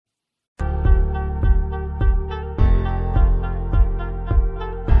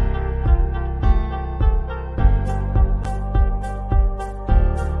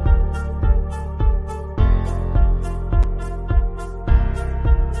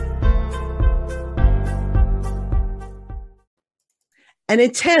An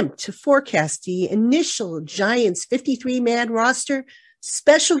attempt to forecast the initial Giants 53-man roster.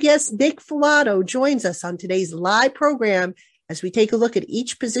 Special guest Nick Falato joins us on today's live program as we take a look at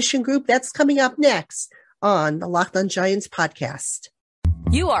each position group. That's coming up next on the Locked On Giants podcast.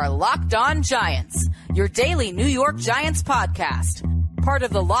 You are Locked On Giants, your daily New York Giants podcast. Part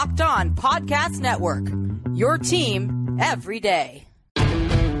of the Locked On Podcast Network, your team every day.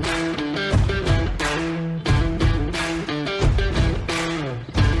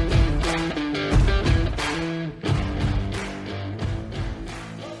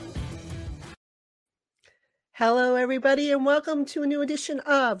 Hello, everybody, and welcome to a new edition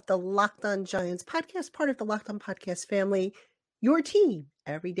of the Locked On Giants podcast, part of the Locked On Podcast family, your team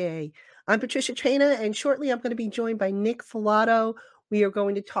every day. I'm Patricia Traina, and shortly I'm going to be joined by Nick Falato. We are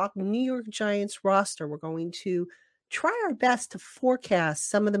going to talk New York Giants roster. We're going to try our best to forecast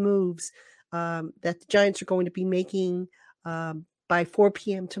some of the moves that the Giants are going to be making by 4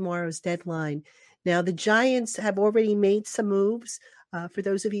 p.m. tomorrow's deadline. Now, the Giants have already made some moves. For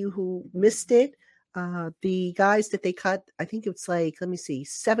those of you who missed it, the guys that they cut, I think it's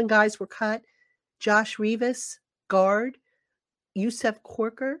 7 guys were cut. Josh Rivas, guard. Yusef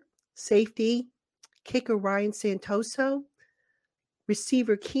Corker, safety. Kicker Ryan Santoso.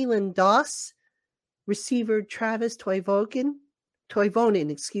 Receiver Keelan Doss. Receiver Travis Toivonen,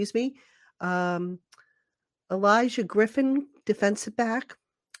 Elijah Griffin, defensive back.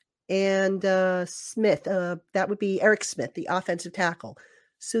 And Smith, that would be Eric Smith, the offensive tackle.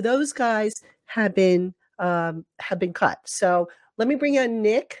 So those guys have been cut. So let me bring on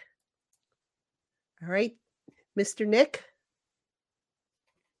Nick. All right, Mr. Nick.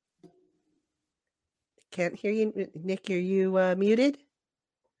 Can't hear you. Nick, are you muted?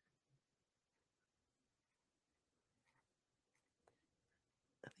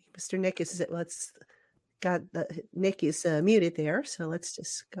 Mr. Nick is Nick is muted there. So let's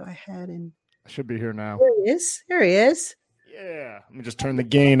just go ahead and. I should be here now. There he is. Yeah, let me just turn the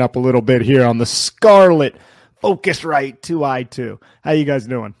gain up a little bit here on the Scarlet Focusrite 2i2. How you guys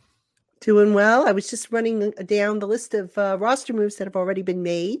doing? Doing well. I was just running down the list of roster moves that have already been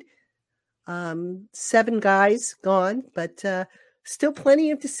made. 7 guys gone, but still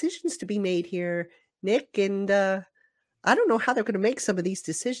plenty of decisions to be made here, Nick. And I don't know how they're going to make some of these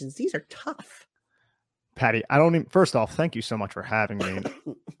decisions. These are tough. Patty, first off, thank you so much for having me.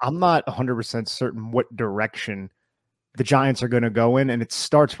 I'm not 100% certain what direction the Giants are going to go in, and it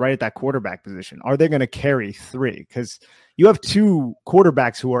starts right at that quarterback position. Are they going to carry 3? Because you have 2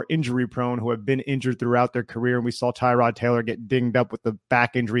 quarterbacks who are injury prone, who have been injured throughout their career, and we saw Tyrod Taylor get dinged up with the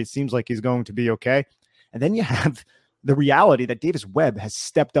back injury. It seems like he's going to be okay. And then you have the reality that Davis Webb has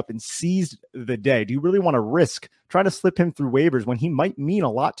stepped up and seized the day. Do you really want to risk trying to slip him through waivers when he might mean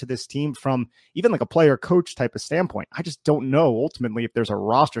a lot to this team from even like a player coach type of standpoint? I just don't know ultimately if there's a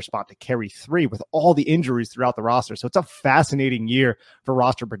roster spot to carry 3 with all the injuries throughout the roster. So it's a fascinating year for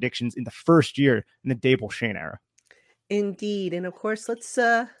roster predictions in the first year in the Dable Shane era. Indeed. And of course, let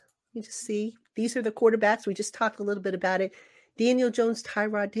me just see. These are the quarterbacks. We just talked a little bit about it. Daniel Jones,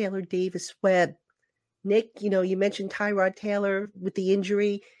 Tyrod Taylor, Davis Webb. Nick, you mentioned Tyrod Taylor with the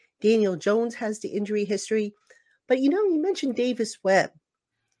injury. Daniel Jones has the injury history. But, you mentioned Davis Webb.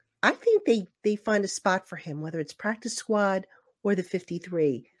 I think they find a spot for him, whether it's practice squad or the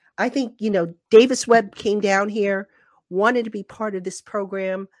 53. I think, Davis Webb came down here, wanted to be part of this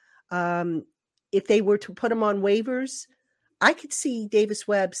program. If they were to put him on waivers, I could see Davis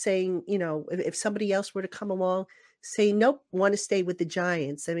Webb saying, if somebody else were to come along, say, nope, want to stay with the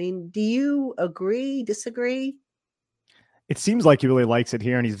Giants. I mean, do you agree, disagree? It seems like he really likes it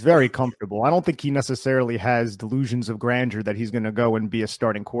here, and he's very comfortable. I don't think he necessarily has delusions of grandeur that he's going to go and be a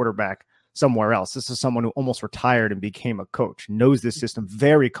starting quarterback somewhere else. This is someone who almost retired and became a coach, knows this system,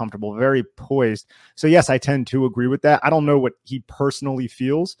 very comfortable, very poised. So yes, I tend to agree with that. I don't know what he personally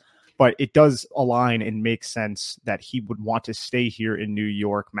feels, but it does align and make sense that he would want to stay here in New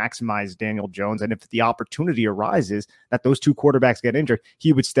York, maximize Daniel Jones. And if the opportunity arises that those 2 quarterbacks get injured,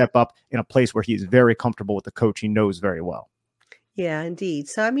 he would step up in a place where he is very comfortable with the coach he knows very well. Yeah, indeed.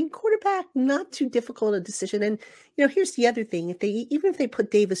 So, quarterback, not too difficult a decision. And, here's the other thing. Even if they put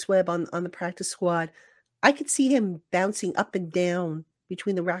Davis Webb on the practice squad, I could see him bouncing up and down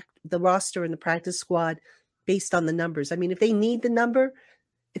between the roster and the practice squad based on the numbers. If they need the number,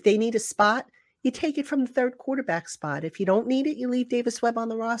 if they need a spot, you take it from the 3rd quarterback spot. If you don't need it, you leave Davis Webb on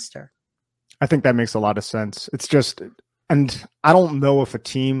the roster. I think that makes a lot of sense. It's just, and I don't know if a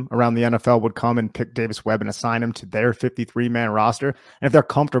team around the NFL would come and pick Davis Webb and assign him to their 53-man roster. And if they're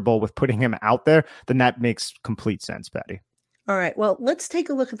comfortable with putting him out there, then that makes complete sense, Patty. All right. Well, let's take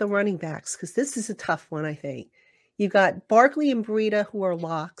a look at the running backs, because this is a tough one, I think. You got Barkley and Breida, who are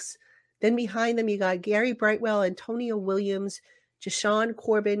locks. Then behind them, you got Gary Brightwell, Antonio Williams, Jashawn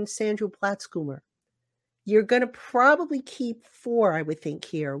Corbin, Sandro Platzkummer. You're going to probably keep 4, I would think,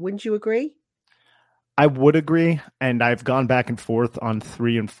 here. Wouldn't you agree? I would agree. And I've gone back and forth on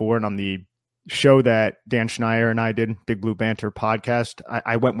 3 and 4. And on the show that Dan Schneier and I did, Big Blue Banter podcast,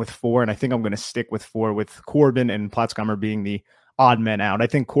 I went with 4. And I think I'm going to stick with 4, with Corbin and Platzkummer being the odd men out. I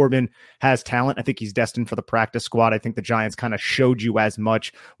think Corbin has talent. I think he's destined for the practice squad. I think the Giants kind of showed you as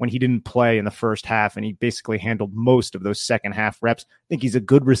much when he didn't play in the first half, and he basically handled most of those second half reps. I think he's a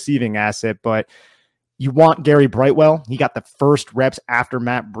good receiving asset, but you want Gary Brightwell. He got the first reps after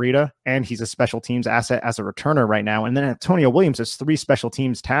Matt Breida, and he's a special teams asset as a returner right now. And then Antonio Williams has 3 special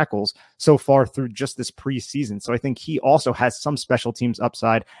teams tackles so far through just this preseason. So I think he also has some special teams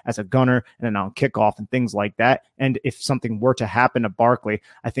upside as a gunner and then on kickoff and things like that. And if something were to happen to Barkley,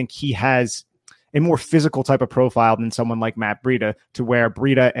 I think he has a more physical type of profile than someone like Matt Breida, to where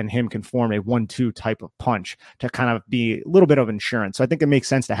Breida and him can form a 1-2 type of punch to kind of be a little bit of insurance. So I think it makes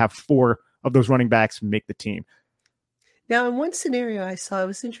sense to have 4 of those running backs make the team. Now, in one scenario I saw, it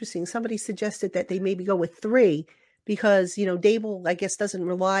was interesting. Somebody suggested that they maybe go with 3 because, Dable, I guess, doesn't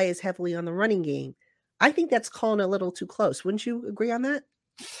rely as heavily on the running game. I think that's calling a little too close. Wouldn't you agree on that?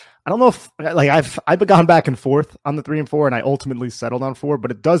 I don't know if I've gone back and forth on the 3 and 4, and I ultimately settled on 4, but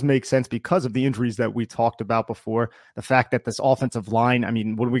it does make sense because of the injuries that we talked about before. The fact that this offensive line, I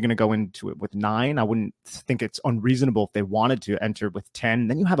mean, what are we going to go into it with 9? I wouldn't think it's unreasonable if they wanted to enter with 10.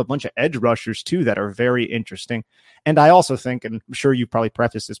 Then you have a bunch of edge rushers too that are very interesting. And I also think, and I'm sure you probably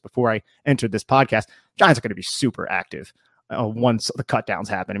prefaced this before I entered this podcast, Giants are going to be super active once the cut downs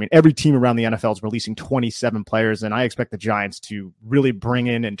happen. I mean, every team around the NFL is releasing 27 players, and I expect the Giants to really bring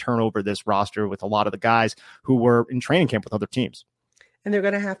in and turn over this roster with a lot of the guys who were in training camp with other teams. And they're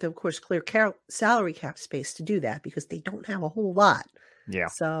going to have to, of course, clear salary cap space to do that because they don't have a whole lot. Yeah.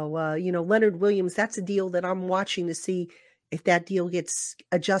 So, Leonard Williams, that's a deal that I'm watching to see if that deal gets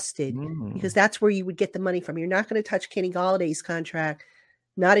adjusted, because that's where you would get the money from. You're not going to touch Kenny Galladay's contract,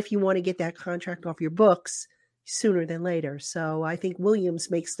 not if you want to get that contract off your books sooner than later. So I think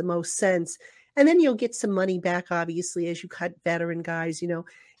Williams makes the most sense. And then you'll get some money back, obviously, as you cut veteran guys.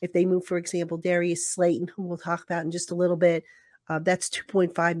 If they move, for example, Darius Slayton, who we'll talk about in just a little bit, that's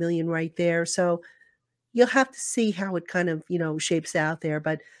 $2.5 million right there. So you'll have to see how it kind of, shapes out there.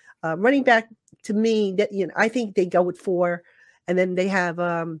 But running back, to me, that I think they go with 4. And then they have,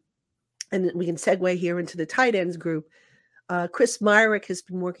 and we can segue here into the tight ends group. Chris Myrick has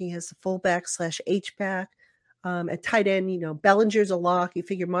been working as a fullback / H-back. At tight end, Bellinger's a lock. You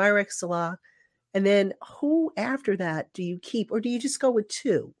figure Myrick's a lock. And then who after that do you keep, or do you just go with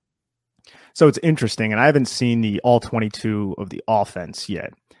 2? So it's interesting, and I haven't seen the all 22 of the offense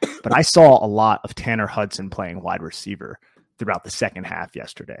yet, but I saw a lot of Tanner Hudson playing wide receiver throughout the second half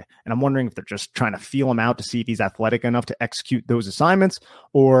yesterday. And I'm wondering if they're just trying to feel him out to see if he's athletic enough to execute those assignments,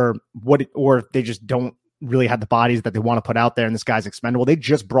 or if they just don't really have the bodies that they want to put out there and this guy's expendable. They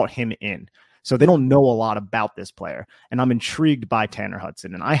just brought him in, so they don't know a lot about this player. And I'm intrigued by Tanner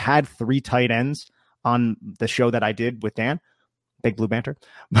Hudson. And I had 3 tight ends on the show that I did with Dan, Big Blue Banter.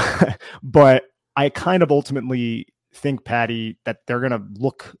 But I kind of ultimately think, Patty, that they're going to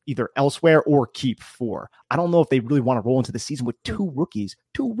look either elsewhere or keep 4. I don't know if they really want to roll into the season with 2 rookies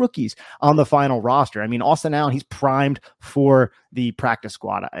on the final roster. I mean, Austin Allen, he's primed for the practice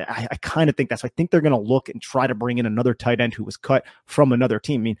squad. I kind of think that's, I think they're going to look and try to bring in another tight end who was cut from another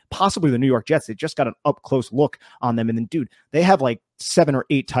team. I mean, possibly the New York Jets. They just got an up close look on them. And then, dude, they have like 7 or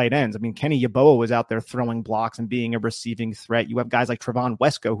 8 tight ends. I mean, Kenny Yeboah was out there throwing blocks and being a receiving threat. You have guys like Trevon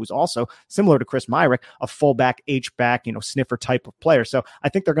Wesco, who's also similar to Chris Myrick, a fullback, H-back, sniffer type of player. So I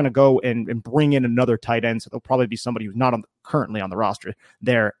think they're going to go and bring in another tight end. So they'll probably be somebody who's not currently on the roster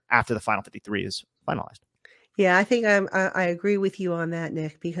there after the final 53 is finalized. Yeah, I think I agree with you on that,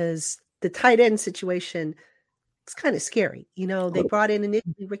 Nick, because the tight end situation, it's kind of scary. They brought in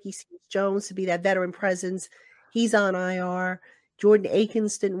initially Ricky Seals-Jones to be that veteran presence. He's on IR. Jordan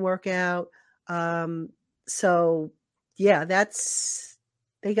Akins didn't work out. So yeah,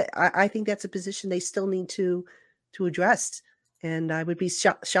 I think that's a position they still need to address. And I would be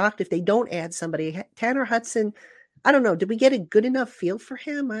shocked if they don't add somebody. Tanner Hudson, I don't know. Did we get a good enough feel for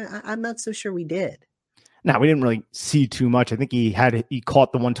him? I'm not so sure we did. No, we didn't really see too much. I think he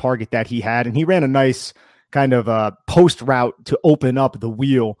caught the one target that he had, and he ran a nice kind of post route to open up the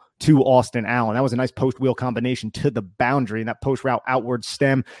wheel to Austin Allen. That was a nice post wheel combination to the boundary, and that post route outward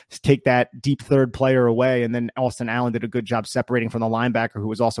stem, take that deep third player away. And then Austin Allen did a good job separating from the linebacker, who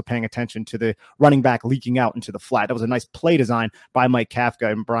was also paying attention to the running back leaking out into the flat. That was a nice play design by Mike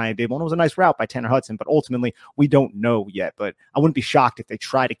Kafka and Brian Dable. And it was a nice route by Tanner Hudson, but ultimately we don't know yet. But I wouldn't be shocked if they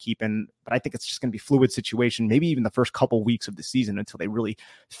try to keep in, but I think it's just going to be a fluid situation, maybe even the first couple weeks of the season until they really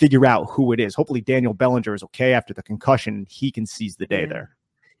figure out who it is. Hopefully Daniel Bellinger is okay after the concussion and he can seize the day there.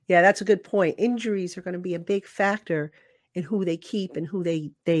 Yeah, that's a good point. Injuries are going to be a big factor in who they keep and who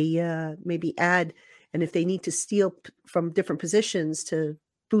they maybe add, and if they need to steal from different positions to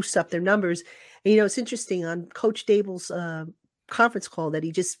boost up their numbers. And, it's interesting on Coach Dable's conference call that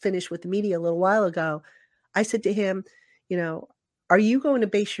he just finished with the media a little while ago. I said to him, are you going to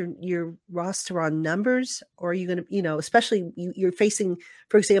base your roster on numbers, or are you going to, especially you're facing,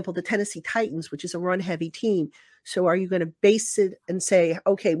 for example, the Tennessee Titans, which is a run heavy team. So are you going to base it and say,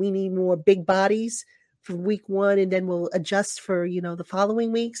 okay, we need more big bodies for week 1, and then we'll adjust for, the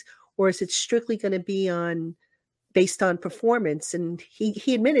following weeks? Or is it strictly going to be based on performance? And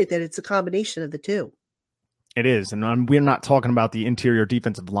he admitted that it's a combination of the two. It is. And we're not talking about the interior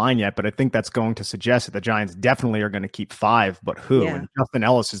defensive line yet, but I think that's going to suggest that the Giants definitely are going to keep 5, but who? Yeah. And Justin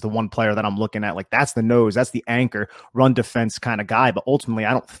Ellis is the one player that I'm looking at. Like, that's the nose, that's the anchor, run defense kind of guy. But ultimately,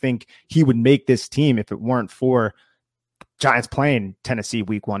 I don't think he would make this team if it weren't for Giants playing Tennessee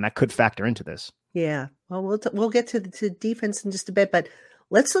week 1. That could factor into this. Yeah. Well, we'll get to defense in just a bit, but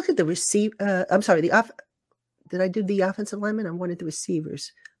let's look at the did I do the offensive lineman? I wanted the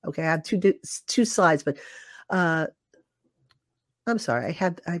receivers. Okay. I have two slides, but I'm sorry.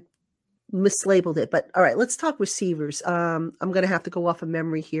 I mislabeled it, but all right, let's talk receivers. I'm going to have to go off of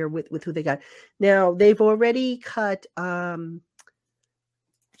memory here with who they got. Now, they've already cut Keelan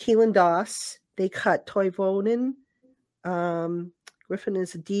Doss. They cut Toivonen. Griffin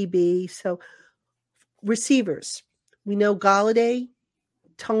is a DB. So receivers, we know Golladay,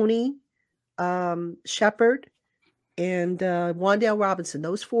 Tony, Shepard, and Wan'Dale Robinson.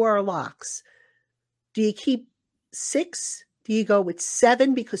 Those 4 are locks. Do you keep 6? Do you go with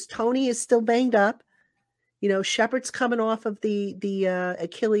 7 because Tony is still banged up? Shepard's coming off of the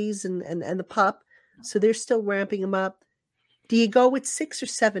Achilles and the pup, so they're still ramping him up. Do you go with 6 or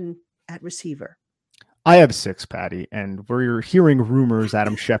 7 at receiver? I have 6, Patty, and we're hearing rumors.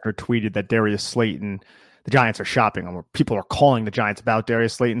 Adam Schefter tweeted that Darius Slayton, the Giants are shopping him, or people are calling the Giants about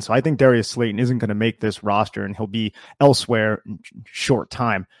Darius Slayton. So I think Darius Slayton isn't going to make this roster, and he'll be elsewhere in short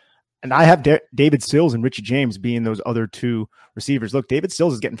time. And I have David Sills and Richie James being those other 2 receivers. Look, David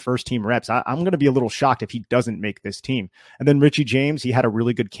Sills is getting first-team reps. I'm going to be a little shocked if he doesn't make this team. And then Richie James, he had a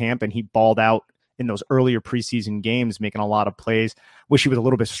really good camp, and he balled out in those earlier preseason games, making a lot of plays. Wish he was a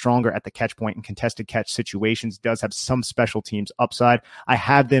little bit stronger at the catch point and contested catch situations. Does have some special teams upside. I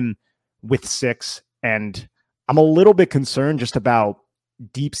have them with 6, and I'm a little bit concerned just about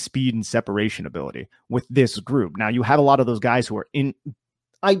deep speed and separation ability with this group. Now, you have a lot of those guys who are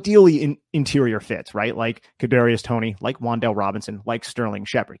ideally in interior fits, right? Like Kadarius Toney, like Wan'Dale Robinson, like Sterling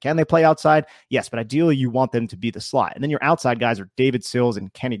Shepard. Can they play outside? Yes, but ideally you want them to be the slot. And then your outside guys are David Sills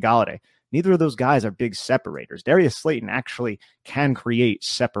and Kenny Golladay. Neither of those guys are big separators. Darius Slayton actually can create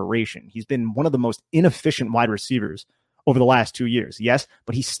separation. He's been one of the most inefficient wide receivers over the last 2 years. Yes,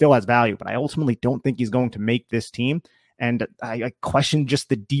 but he still has value. But I ultimately don't think he's going to make this team. And I question just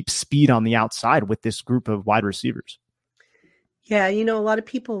the deep speed on the outside with this group of wide receivers. Yeah, a lot of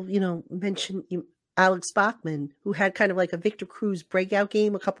people, mention Alex Bachman, who had kind of like a Victor Cruz breakout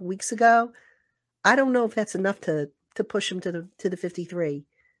game a couple weeks ago. I don't know if that's enough to push him to the 53.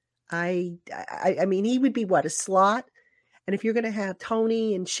 I mean, he would be a slot, and if you're going to have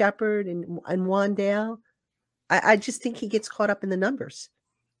Tony and Shepard and Wan'Dale, I just think he gets caught up in the numbers.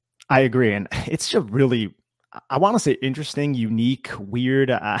 I agree, and it's just really, I want to say interesting, unique,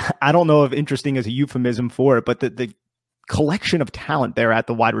 weird. I don't know if interesting is a euphemism for it, but the collection of talent there at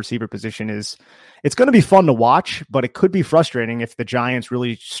the wide receiver position it's going to be fun to watch, but it could be frustrating if the Giants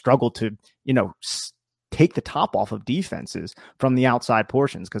really struggle to, take the top off of defenses from the outside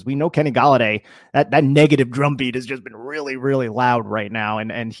portions. Because we know Kenny Golladay, that negative drumbeat has just been really, really loud right now.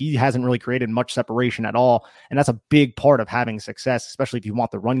 And he hasn't really created much separation at all. And that's a big part of having success, especially if you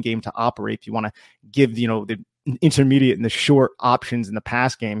want the run game to operate, if you want to give, the intermediate and the short options in the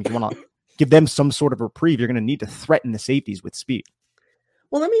pass game, if you want to give them some sort of reprieve, you're going to need to threaten the safeties with speed.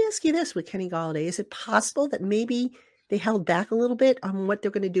 Well, let me ask you this with Kenny Golladay. Is it possible that maybe they held back a little bit on what they're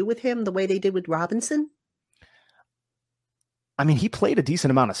going to do with him the way they did with Robinson? I mean, he played a decent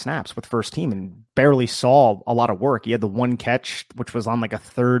amount of snaps with first team and barely saw a lot of work. He had the one catch, which was on like a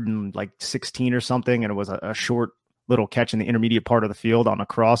 3rd and 16 or something. And it was a short little catch in the intermediate part of the field on a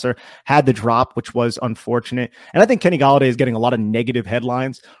crosser, had the drop, which was unfortunate. And I think Kenny Golladay is getting a lot of negative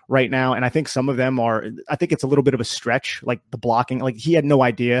headlines right now. And I think some of them I think it's a little bit of a stretch, like the blocking. Like he had no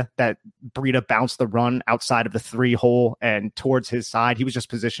idea that Breida bounced the run outside of the 3 hole and towards his side. He was just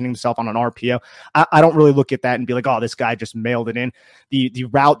positioning himself on an RPO. I don't really look at that and be like, oh, this guy just mailed it in. The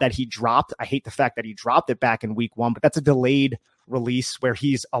route that he dropped, I hate the fact that he dropped it back in week 1, but that's a delayed release where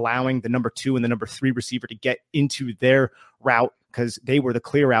he's allowing the number 2 and the number 3 receiver to get into their route because they were the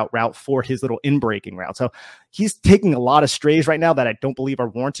clear out route for his little in-breaking route. So he's taking a lot of strays right now that I don't believe are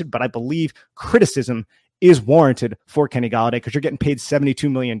warranted, but I believe criticism is warranted for Kenny Golladay because you're getting paid $72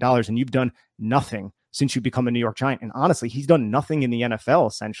 million and you've done nothing since you become a New York Giant. And honestly, he's done nothing in the NFL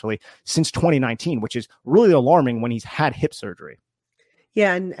essentially since 2019, which is really alarming when he's had hip surgery.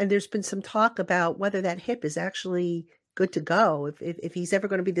 Yeah, and there's been some talk about whether that hip is actually good to go, if he's ever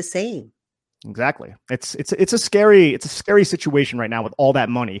going to be the same. Exactly. It's a scary situation right now with all that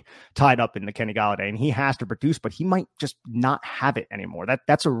money tied up into Kenny Golladay, and he has to produce, but he might just not have it anymore.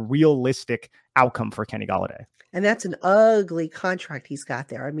 That's a realistic outcome for Kenny Golladay. And that's an ugly contract he's got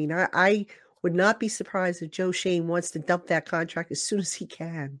there. I mean, I would not be surprised if Joe Schoen wants to dump that contract as soon as he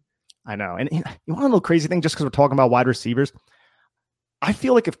can. I know. And you want to know the crazy thing, just because we're talking about wide receivers, I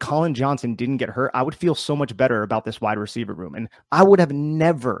feel like if Colin Johnson didn't get hurt, I would feel so much better about this wide receiver room. And I would have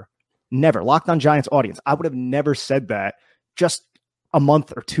never, Locked On Giants audience, I would have never said that just a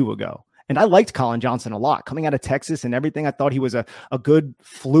month or 2 ago. And I liked Colin Johnson a lot. Coming out of Texas and everything, I thought he was a good,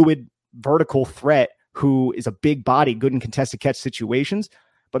 fluid, vertical threat who is a big body, good in contested catch situations.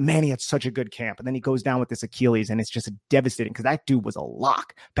 But man, he had such a good camp. And then he goes down with this Achilles, and it's just devastating because that dude was a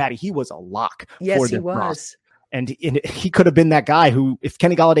lock. Patty, he was a lock. Yes, he was. And he could have been that guy who, if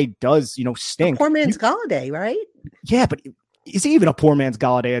Kenny Golladay does, stink. A poor man's Golladay, right? Yeah, but is he even a poor man's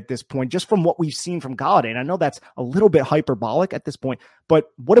Golladay at this point, just from what we've seen from Golladay? And I know that's a little bit hyperbolic at this point,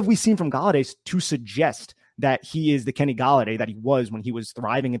 but what have we seen from Golladay to suggest that he is the Kenny Golladay that he was when he was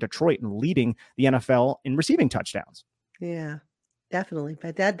thriving in Detroit and leading the NFL in receiving touchdowns? Yeah, definitely.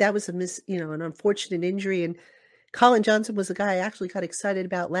 But that was an unfortunate injury. And Colin Johnson was a guy I actually got excited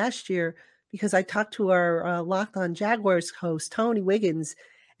about last year, because I talked to our Locked On Jaguars host, Tony Wiggins,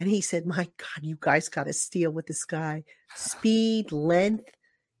 and he said, my God, you guys got to steal with this guy. Speed, length,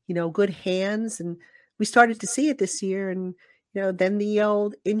 good hands. And we started to see it this year. And, then the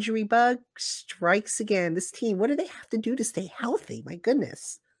old injury bug strikes again. This team, what do they have to do to stay healthy? My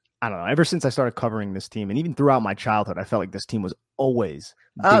goodness. I don't know. Ever since I started covering this team, and even throughout my childhood, I felt like this team was always.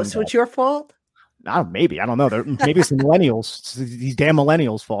 Oh, so it's your fault? Maybe. I don't know. Maybe it's the millennials. It's these damn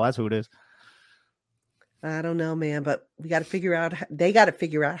millennials' fault. That's who it is. I don't know, man, but we got to figure out. They got to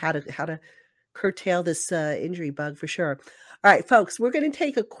figure out how to curtail this injury bug for sure. All right, folks, we're going to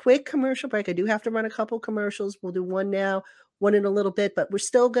take a quick commercial break. I do have to run a couple commercials. We'll do one now, one in a little bit, but we're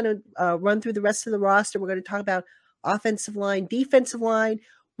still going to run through the rest of the roster. We're going to talk about offensive line, defensive line.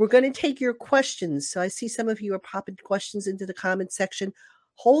 We're going to take your questions. So I see some of you are popping questions into the comment section.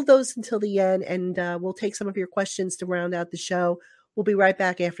 Hold those until the end, and we'll take some of your questions to round out the show. We'll be right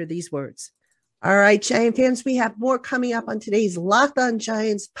back after these words. All right, Giant fans, we have more coming up on today's Locked On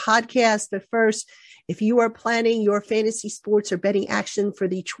Giants podcast. But first, if you are planning your fantasy sports or betting action for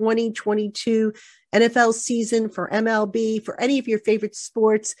the 2022 NFL season, for MLB, for any of your favorite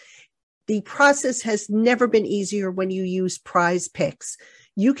sports, the process has never been easier when you use Prize Picks.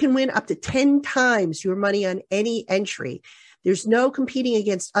 You can win up to 10 times your money on any entry. There's no competing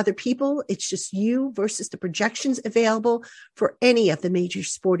against other people. It's just you versus the projections available for any of the major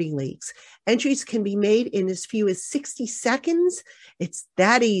sporting leagues. Entries can be made in as few as 60 seconds. It's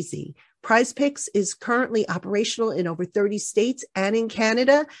that easy. Prize Picks is currently operational in over 30 states and in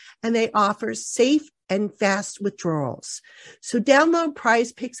Canada, and they offer safe and fast withdrawals. So download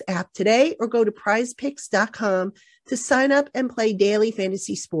Prize Picks app today or go to prizepicks.com to sign up and play daily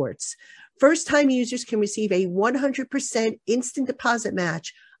fantasy sports. First-time users can receive a 100% instant deposit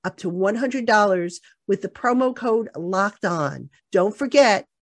match up to $100 with the promo code Locked On. Don't forget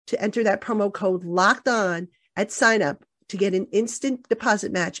to enter that promo code Locked On at sign up to get an instant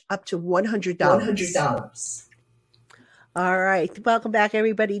deposit match up to $100. All right. Welcome back,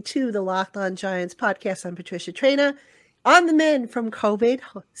 everybody, to the Locked On Giants podcast. I'm Patricia Traina. On the mend from COVID.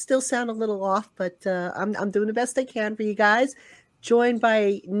 Still sound a little off, but I'm doing the best I can for you guys. Joined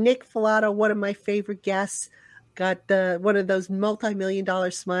by Nick Filato, one of my favorite guests. Got one of those multi-million-dollar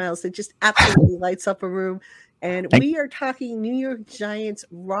smiles that just absolutely lights up a room. And we are talking New York Giants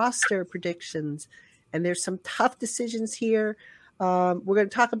roster predictions. And there's some tough decisions here. We're going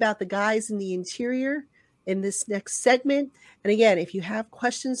to talk about the guys in the interior in this next segment. And again, if you have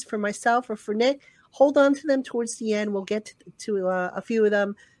questions for myself or for Nick, hold on to them towards the end. We'll get to a few of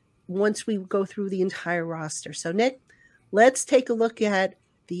them once we go through the entire roster. So, Nick, let's take a look at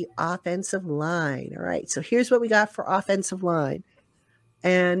the offensive line. All right, so here's what we got for offensive line.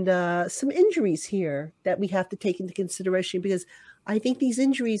 And some injuries here that we have to take into consideration, because I think these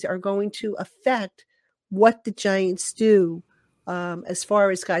injuries are going to affect what the Giants do as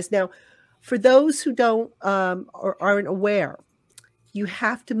far as guys. Now, for those who don't or aren't aware, you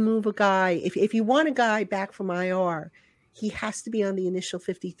have to move a guy. If you want a guy back from IR, he has to be on the initial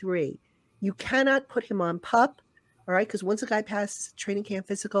 53. You cannot put him on PUP, all right? Because once a guy passes training camp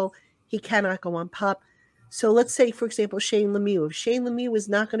physical, he cannot go on PUP. So let's say, for example, Shane Lemieux. If Shane Lemieux is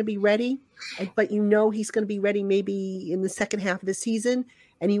not going to be ready, but you know he's going to be ready maybe in the second half of the season,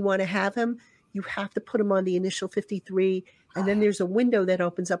 and you want to have him, you have to put him on the initial 53. And then there's a window that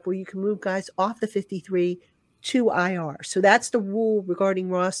opens up where you can move guys off the 53 to IR. So that's the rule regarding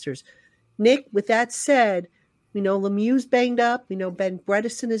rosters. Nick, with that said, we know Lemieux's banged up. We know Ben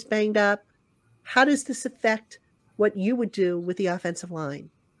Bredeson is banged up. How does this affect what you would do with the offensive line?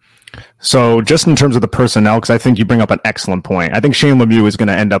 So just in terms of the personnel, because I think you bring up an excellent point. I think Shane Lemieux is going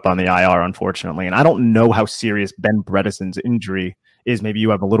to end up on the IR, unfortunately. And I don't know how serious Ben Bredeson's injury is. Maybe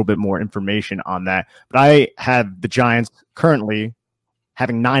you have a little bit more information on that. But I have the Giants currently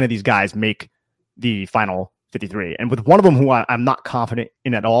having 9 of these guys make the final 53. And with one of them who I'm not confident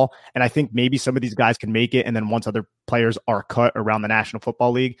in at all, and I think maybe some of these guys can make it, and then once other players are cut around the National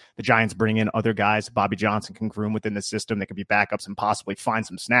Football League, the Giants bring in other guys. Bobby Johnson can groom within the system. They could be backups and possibly find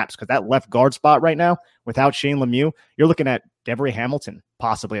some snaps, because that left guard spot right now, without Shane Lemieux, you're looking at Devery Hamilton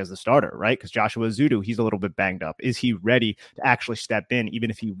possibly as the starter, right? Because Joshua Ezeudu, he's a little bit banged up. Is he ready to actually step in,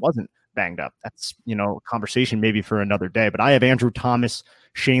 even if he wasn't banged up? That's, a conversation maybe for another day. But I have Andrew Thomas,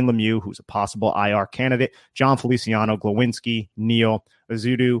 Shane Lemieux, who's a possible IR candidate, John Feliciano, Glowinski, Neal,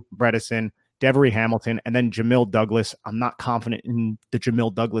 Ezeudu, Bredeson, Devery Hamilton, and then Jamil Douglas. I'm not confident in the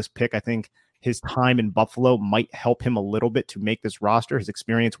Jamil Douglas pick. I think his time in Buffalo might help him a little bit to make this roster. His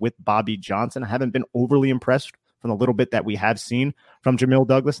experience with Bobby Johnson, I haven't been overly impressed from the little bit that we have seen from Jamil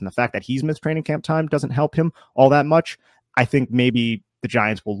Douglas, and the fact that he's missed training camp time doesn't help him all that much. I think maybe the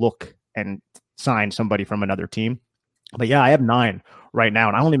Giants will look and sign somebody from another team. But yeah, I have 9 right now,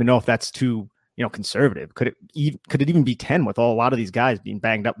 and I don't even know if that's too, conservative. Could it even be 10 with a lot of these guys being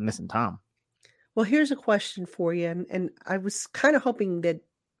banged up and missing time? Well, here's a question for you, and I was kind of hoping that,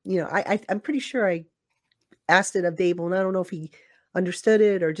 I'm pretty sure I asked it of Dable, and I don't know if he understood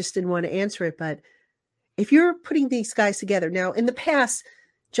it or just didn't want to answer it, but if you're putting these guys together, now in the past,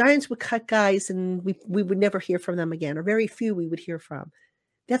 Giants would cut guys and we would never hear from them again, or very few we would hear from.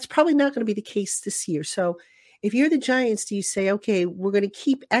 That's probably not going to be the case this year. So if you're the Giants, do you say, okay, we're going to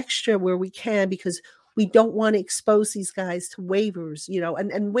keep extra where we can because we don't want to expose these guys to waivers,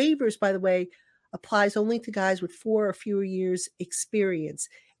 and waivers, by the way, applies only to guys with 4 or fewer years experience.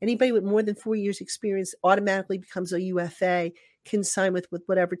 Anybody with more than 4 years experience automatically becomes a UFA, can sign with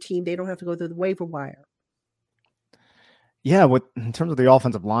whatever team. They don't have to go through the waiver wire. Yeah, in terms of the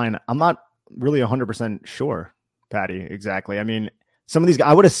offensive line, I'm not really 100% sure, Patty, exactly. I mean, some of these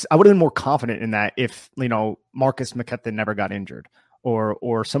guys, I would have been more confident in that if, Marcus McKethan never got injured,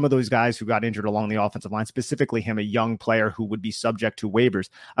 or some of those guys who got injured along the offensive line, specifically him, a young player who would be subject to waivers.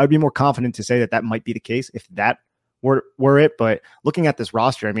 I would be more confident to say that might be the case if that were it. But looking at this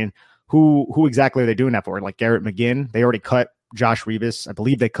roster, I mean, who exactly are they doing that for? Like Garrett McGinn, they already cut Josh Revis. I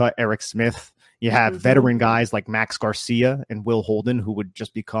believe they cut Eric Smith. You have veteran guys like Max Garcia and Will Holden who would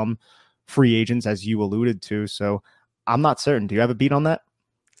just become free agents, as you alluded to. So I'm not certain. Do you have a beat on that?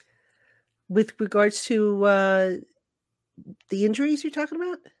 With regards to the injuries you're talking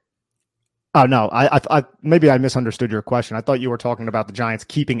about? Oh, no. I maybe I misunderstood your question. I thought you were talking about the Giants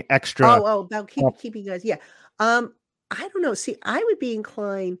keeping extra. About keeping guys. Yeah. I don't know. See, I would be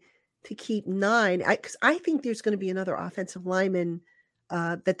inclined to keep 9 because I think there's going to be another offensive lineman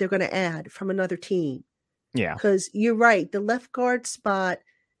that they're going to add from another team. Yeah. Because you're right. The left guard spot,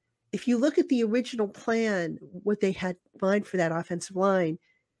 if you look at the original plan, what they had in mind for that offensive line,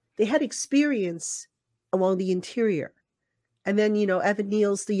 they had experience along the interior. And then, Evan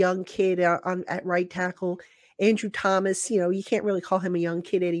Neal's the young kid at right tackle. Andrew Thomas, you can't really call him a young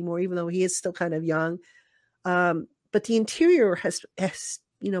kid anymore, even though he is still kind of young. But the interior has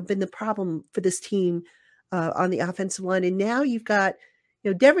been the problem for this team on the offensive line. And now you've got,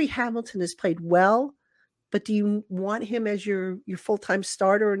 Devery Hamilton has played well, but do you want him as your full-time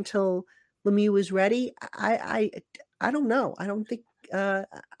starter until Lemieux is ready? I don't know. I don't think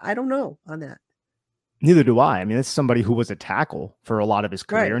I don't know on that. Neither do I. I mean, it's somebody who was a tackle for a lot of his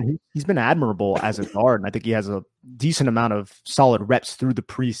career, right. And he's been admirable as a guard. And I think he has a decent amount of solid reps through the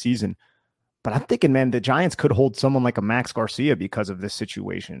preseason. But I'm thinking, man, the Giants could hold someone like a Max Garcia because of this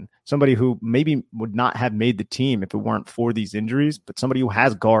situation. Somebody who maybe would not have made the team if it weren't for these injuries, but somebody who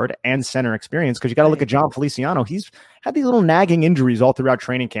has guard and center experience. Because you got to look at John Feliciano. He's had these little nagging injuries all throughout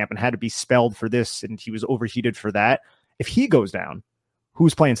training camp and had to be spelled for this, and he was overheated for that. If he goes down,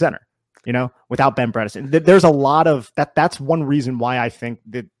 who's playing center? Without Ben Bredeson. There's a lot of that. That's one reason why I think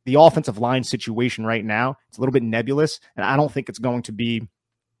that the offensive line situation right now, it's a little bit nebulous, and I don't think it's going to be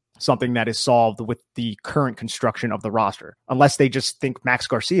something that is solved with the current construction of the roster, unless they just think Max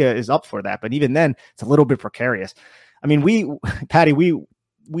Garcia is up for that. But even then, it's a little bit precarious. I mean, Patty, we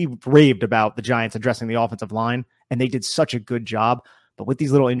raved about the Giants addressing the offensive line, and they did such a good job. But with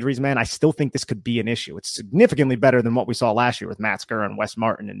these little injuries, man, I still think this could be an issue. It's significantly better than what we saw last year with Matt Skura and Wes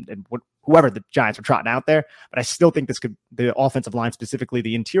Martin and whoever the Giants are trotting out there. But I still think the offensive line, specifically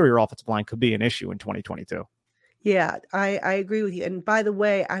the interior offensive line, could be an issue in 2022. Yeah, I agree with you. And by the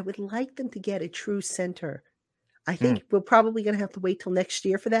way, I would like them to get a true center. I think we're probably going to have to wait till next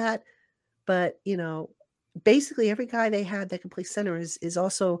year for that. But, basically every guy they have that can play center is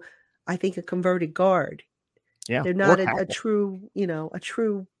also, I think, a converted guard. Yeah. They're not a true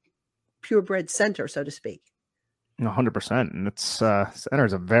purebred center, so to speak. 100%. And it's center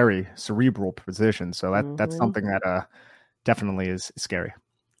is a very cerebral position. So that's something that definitely is scary.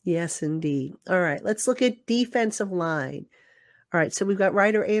 Yes, indeed. All right, let's look at defensive line. All right, so we've got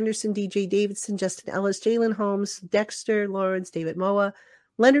Ryder Anderson, DJ Davidson, Justin Ellis, Jalen Holmes, Dexter Lawrence, David Moa,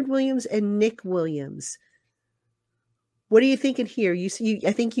 Leonard Williams, and Nick Williams. What are you thinking here?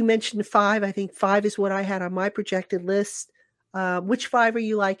 I think you mentioned 5. I think 5 is what I had on my projected list. Which 5 are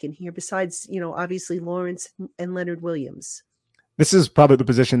you liking here besides, obviously Lawrence and Leonard Williams? This is probably the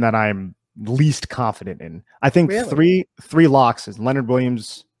position that I'm least confident in. I think three locks is Leonard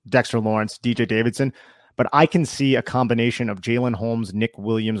Williams, Dexter Lawrence, DJ Davidson, but I can see a combination of Jalen Holmes, Nick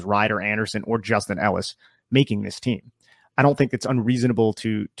Williams, Ryder Anderson, or Justin Ellis making this team. I don't think it's unreasonable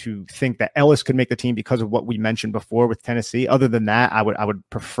to think that Ellis could make the team because of what we mentioned before with Tennessee. Other than that, I would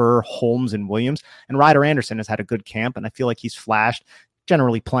prefer Holmes and Williams. And Ryder Anderson has had a good camp, and I feel like he's flashed,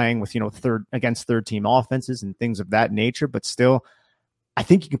 generally playing with third team offenses and things of that nature, but still, I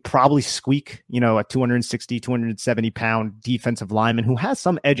think you could probably squeak, a 260, 270 pound defensive lineman who has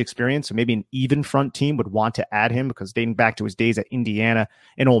some edge experience. So maybe an even front team would want to add him because dating back to his days at Indiana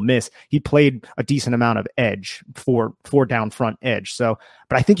and Ole Miss, he played a decent amount of edge for down front edge. So,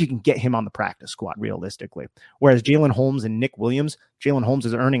 but I think you can get him on the practice squad realistically. Whereas Jalen Holmes and Nick Williams, Jalen Holmes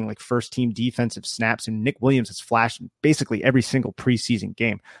is earning like first team defensive snaps, and Nick Williams has flashed in basically every single preseason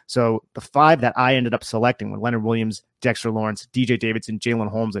game. So the 5 that I ended up selecting were Leonard Williams, Dexter Lawrence, DJ Davidson, Jalen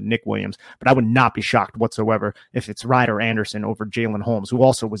Holmes, and Nick Williams. But I would not be shocked whatsoever if it's Ryder Anderson over Jalen Holmes, who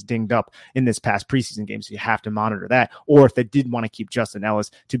also was dinged up in this past preseason game. So you have to monitor that. Or if they did want to keep Justin Ellis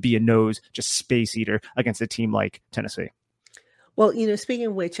to be a nose, just space eater against a team like Tennessee. Well, speaking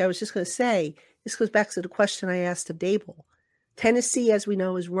of which, I was just going to say, this goes back to the question I asked of Dable. Tennessee, as we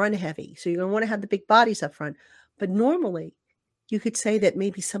know, is run heavy. So you're going to want to have the big bodies up front. But normally, you could say that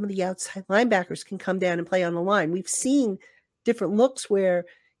maybe some of the outside linebackers can come down and play on the line. We've seen different looks where,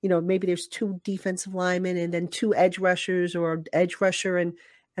 maybe there's 2 defensive linemen and then 2 edge rushers, or edge rusher and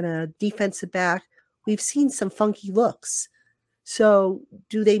a defensive back. We've seen some funky looks. So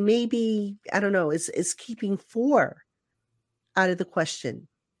do they maybe, I don't know, is keeping 4 out of the question?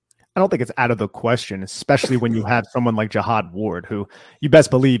 I don't think it's out of the question, especially when you have someone like Jihad Ward, who you best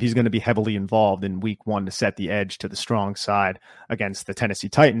believe he's going to be heavily involved in week 1 to set the edge to the strong side against the Tennessee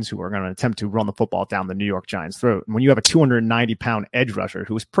Titans, who are going to attempt to run the football down the New York Giants' throat. And when you have a 290-pound edge rusher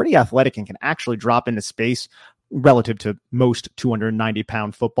who is pretty athletic and can actually drop into space relative to most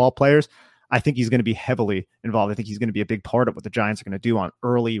 290-pound football players, I think he's going to be heavily involved. I think he's going to be a big part of what the Giants are going to do on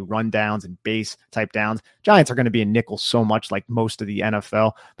early rundowns and base type downs. Giants are going to be in nickel so much like most of the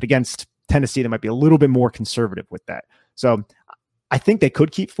NFL, but against Tennessee, they might be a little bit more conservative with that. So I think they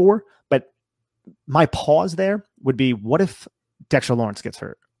could keep 4, but my pause there would be, what if Dexter Lawrence gets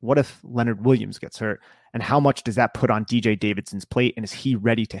hurt? What if Leonard Williams gets hurt? And how much does that put on DJ Davidson's plate? And is he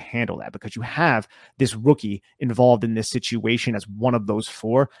ready to handle that? Because you have this rookie involved in this situation as one of those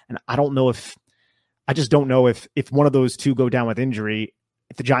 4. And I just don't know if one of those 2 go down with injury,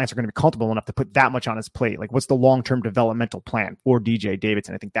 if the Giants are going to be comfortable enough to put that much on his plate. Like, what's the long-term developmental plan for DJ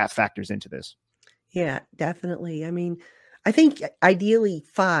Davidson? I think that factors into this. Yeah, definitely. I mean, I think ideally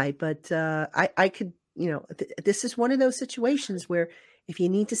 5, but I could, this is one of those situations where if you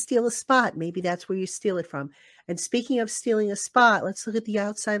need to steal a spot, maybe that's where you steal it from. And speaking of stealing a spot, let's look at the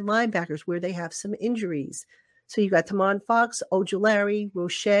outside linebackers where they have some injuries. So you've got Tamon Fox, Ojulari,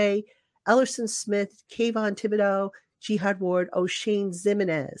 Roche, Ellerson Smith, Kayvon Thibodeau, Jihad Ward, O'Shane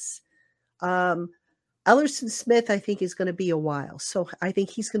Zimenez. Ellerson Smith, I think, is going to be a while. So I think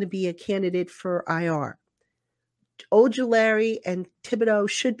he's going to be a candidate for IR. Ojulari and Thibodeau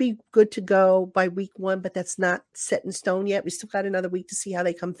should be good to go by week 1, but that's not set in stone yet. We still got another week to see how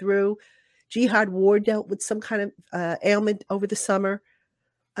they come through. Jihad Ward dealt with some kind of ailment over the summer.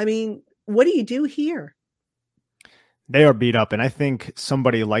 I mean, what do you do here? They are beat up, and I think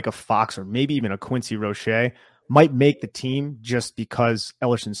somebody like a Fox or maybe even a Quincy Roche might make the team just because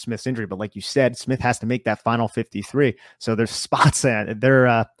Ellerson Smith's injury. But like you said, Smith has to make that final 53. So there's spots that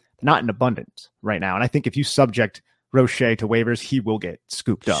they're not in abundance right now. And I think if you subject Roche to waivers, he will get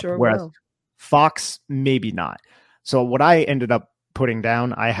scooped up. Sure whereas will. Fox, maybe not. So what I ended up putting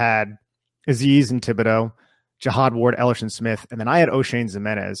down, I had Azeez and Thibodeau, Jihad Ward, Ellerson Smith, and then I had O'Shane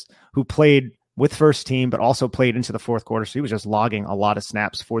Ximines, who played with first team, but also played into the fourth quarter. So he was just logging a lot of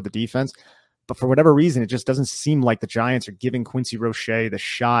snaps for the defense. But for whatever reason, it just doesn't seem like the Giants are giving Quincy Roche the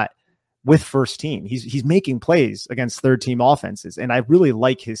shot with first team. He's making plays against third team offenses. And I really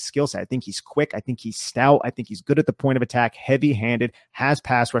like his skill set. I think he's quick. I think he's stout. I think he's good at the point of attack, heavy handed, has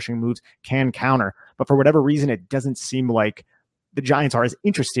pass rushing moves, can counter. But for whatever reason, it doesn't seem like the Giants are as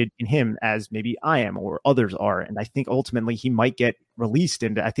interested in him as maybe I am or others are. And I think ultimately he might get released.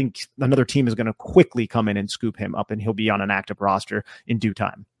 And I think another team is going to quickly come in and scoop him up, and he'll be on an active roster in due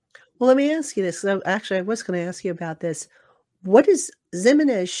time. Well, let me ask you this. So actually, I was going to ask you about this. What has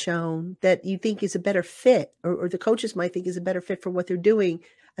Ximines shown that you think is a better fit, or the coaches might think is a better fit for what they're doing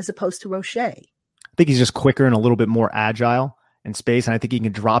as opposed to Roche? I think he's just quicker and a little bit more agile in space, and I think he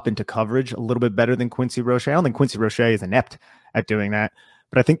can drop into coverage a little bit better than Quincy Roche. I don't think Quincy Roche is inept at doing that,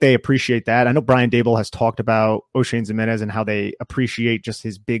 but I think they appreciate that. I know Brian Daboll has talked about O'Shane Ximines and how they appreciate just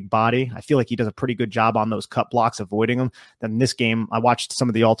his big body. I feel like he does a pretty good job on those cut blocks, avoiding them. Then this game, I watched some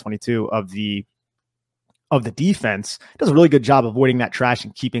of the all-22 of the defense. Does a really good job avoiding that trash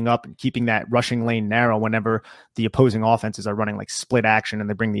and keeping up and keeping that rushing lane narrow whenever the opposing offenses are running like split action and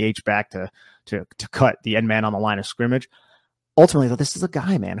they bring the H back to cut the end man on the line of scrimmage. Ultimately, though, this is a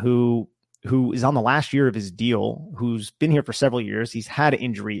guy, man, who is on the last year of his deal, who's been here for several years. He's had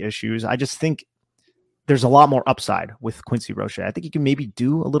injury issues. I just think there's a lot more upside with Quincy Roche. I think you can maybe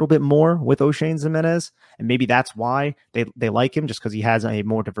do a little bit more with O'Shane Ximines, and maybe that's why they like him, just because he has a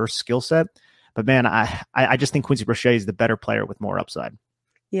more diverse skill set. But man, I just think Quincy Roche is the better player with more upside.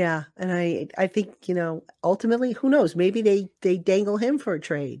 Yeah, and I think, ultimately, who knows? Maybe they dangle him for a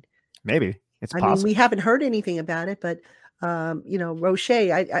trade. Maybe it's possible. I mean, we haven't heard anything about it, but Roche,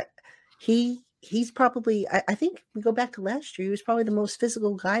 he's probably, I think we go back to last year, he was probably the most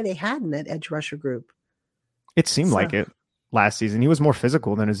physical guy they had in that edge rusher group. It seemed like it last season. He was more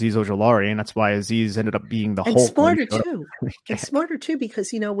physical than Azeez Ojulari, and that's why Azeez ended up being the whole smarter too. And smarter too, because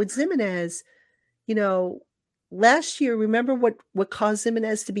with Ximines, last year, remember what caused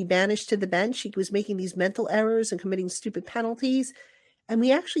Ximines to be banished to the bench? He was making these mental errors and committing stupid penalties. And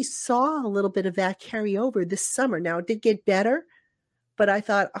we actually saw a little bit of that carry over this summer. Now, it did get better, but I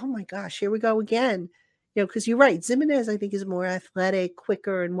thought, oh my gosh, here we go again. Because you're right. Ximines, I think, is more athletic,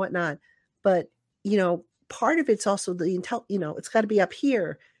 quicker, and whatnot. But, part of it's also the intel, it's got to be up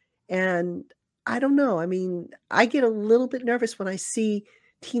here. And I don't know. I mean, I get a little bit nervous when I see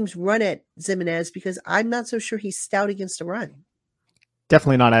teams run at Ximines because I'm not so sure he's stout against a run.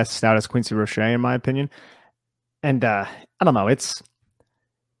 Definitely not as stout as Quincy Roche, in my opinion. And I don't know. It's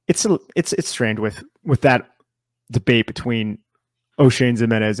strange with that debate between O'Shane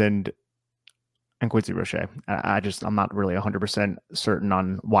Ximines and Quincy Roche. I'm not really 100% certain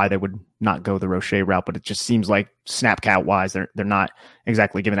on why they would not go the Roche route, but it just seems like snap count wise, they're not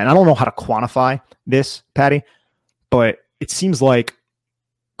exactly giving that. And I don't know how to quantify this, Patty, but it seems like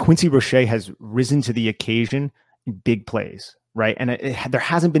Quincy Roche has risen to the occasion in big plays, right? And there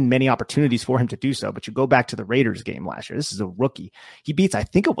hasn't been many opportunities for him to do so. But you go back to the Raiders game last year. This is a rookie. He beats, I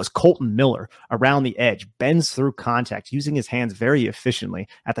think it was Colton Miller around the edge, bends through contact, using his hands very efficiently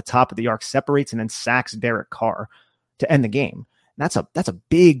at the top of the arc, separates and then sacks Derek Carr to end the game. And that's a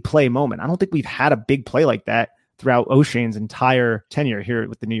big play moment. I don't think we've had a big play like that throughout O'Shane's entire tenure here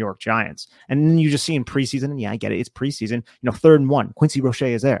with the New York Giants. And then you just see in preseason, and yeah, I get it. It's preseason, 3rd and 1, Quincy Roche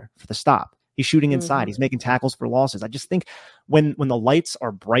is there for the stop. He's shooting inside. He's making tackles for losses. I just think when the lights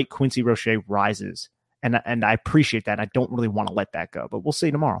are bright, Quincy Roche rises. And I appreciate that. I don't really want to let that go, but we'll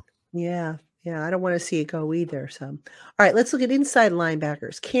see tomorrow. Yeah. I don't want to see it go either. So, all right, let's look at inside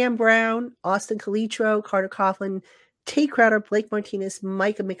linebackers. Cam Brown, Austin Calitro, Carter Coughlin, Tate Crowder, Blake Martinez,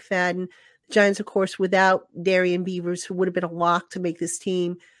 Micah McFadden. The Giants, of course, without Darian Beavers, who would have been a lock to make this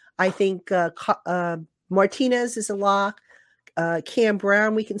team. I think Martinez is a lock. Cam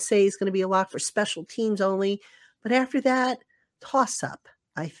Brown, we can say, is going to be a lock for special teams only. But after that, toss up.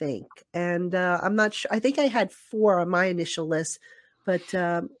 I think. And I'm not sure. I think I had 4 on my initial list, but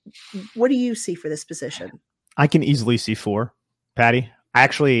what do you see for this position? I can easily see 4, Patty. I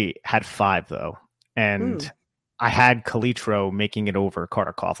actually had 5 though. And I had Calitro making it over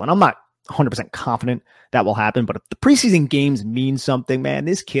Carter Coughlin. I'm not 100% confident that will happen, but if the preseason games mean something, man,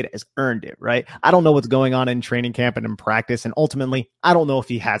 this kid has earned it, right? I don't know what's going on in training camp and in practice, and ultimately, I don't know if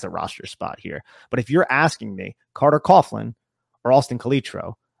he has a roster spot here. But if you're asking me, Carter Coughlin or Austin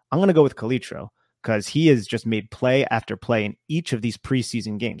Calitro, I'm going to go with Calitro because he has just made play after play in each of these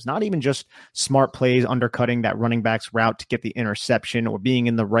preseason games. Not even just smart plays, undercutting that running back's route to get the interception or being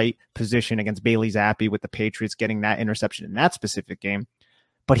in the right position against Bailey Zappi with the Patriots, getting that interception in that specific game,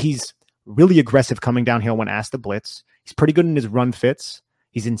 but he's really aggressive coming downhill when asked to blitz. He's pretty good in his run fits.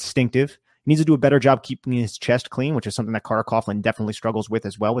 He's instinctive. He needs to do a better job keeping his chest clean, which is something that Carter Coughlin definitely struggles with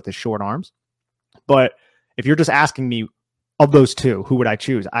as well with his short arms. But if you're just asking me of those two, who would I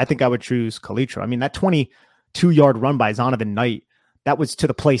choose? I think I would choose Calitro. I mean, that 22-yard run by Zonovan Knight, that was to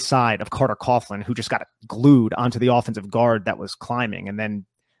the play side of Carter Coughlin, who just got glued onto the offensive guard that was climbing. And then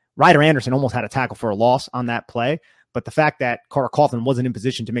Ryder Anderson almost had a tackle for a loss on that play. But the fact that Carter Coughlin wasn't in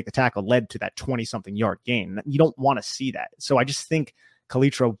position to make the tackle led to that 20-something yard gain. You don't want to see that. So I just think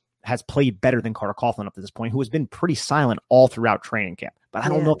Calitro has played better than Carter Coughlin up to this point, who has been pretty silent all throughout training camp. But I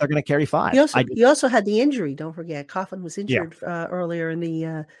don't know if they're going to carry 5. He also had the injury. Don't forget, Coughlin was injured earlier in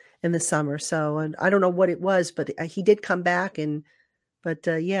the summer. So, and I don't know what it was, but he did come back. He's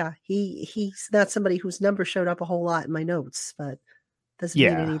not somebody whose number showed up a whole lot in my notes, but doesn't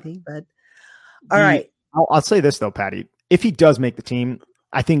mean anything. But all right. I'll say this though, Patty. If he does make the team,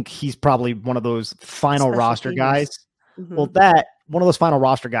 I think he's probably one of those final roster guys. Mm-hmm. Well, one of those final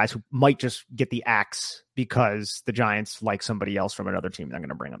roster guys who might just get the axe because the Giants like somebody else from another team. They're going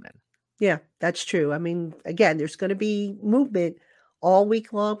to bring him in. Yeah, that's true. I mean, again, there's going to be movement all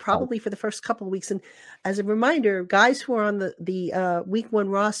week long, probably for the first couple of weeks. And as a reminder, guys who are on the week 1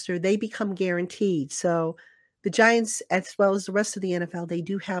 roster, they become guaranteed. So the Giants, as well as the rest of the NFL, they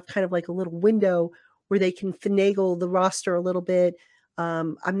do have kind of like a little window where they can finagle the roster a little bit. I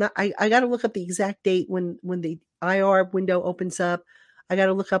got to look up the exact date when the IR window opens up. I got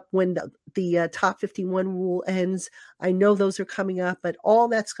to look up when the top 51 rule ends. I know those are coming up, but all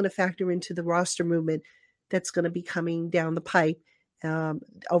that's going to factor into the roster movement that's going to be coming down the pipe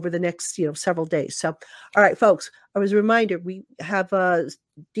over the next several days. So, all right, folks, as a reminder, we have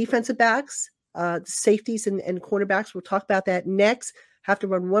defensive backs, safeties, and cornerbacks. We'll talk about that next. Have to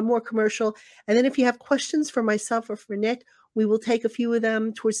run one more commercial. And then if you have questions for myself or for Nick, we will take a few of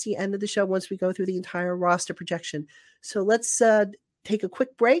them towards the end of the show once we go through the entire roster projection. So let's take a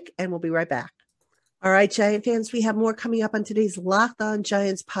quick break and we'll be right back. All right, Giant fans, we have more coming up on today's Locked On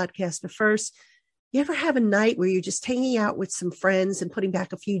Giants podcast. But first, you ever have a night where you're just hanging out with some friends and putting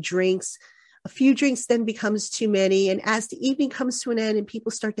back a few drinks? A few drinks then becomes too many. And as the evening comes to an end and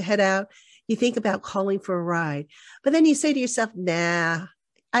people start to head out, you think about calling for a ride, but then you say to yourself, nah,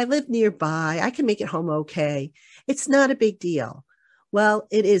 I live nearby. I can make it home okay. It's not a big deal. Well,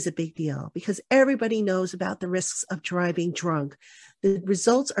 it is a big deal because everybody knows about the risks of driving drunk. The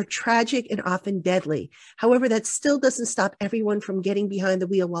results are tragic and often deadly. However, that still doesn't stop everyone from getting behind the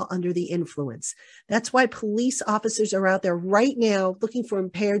wheel while under the influence. That's why police officers are out there right now looking for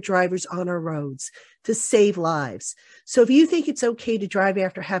impaired drivers on our roads to save lives. So if you think it's okay to drive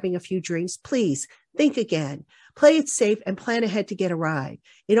after having a few drinks, please think again. Play it safe and plan ahead to get a ride.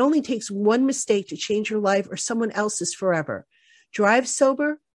 It only takes one mistake to change your life or someone else's forever. Drive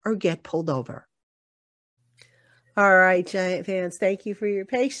sober or get pulled over. All right, Giant fans, thank you for your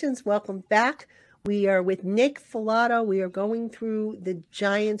patience. Welcome back. We are with Nick Falato. We are going through the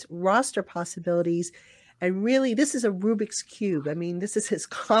Giants roster possibilities. And really, this is a Rubik's Cube. I mean, this is as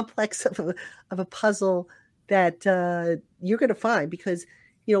complex of a puzzle that you're going to find because,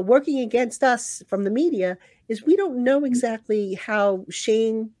 working against us from the media is we don't know exactly how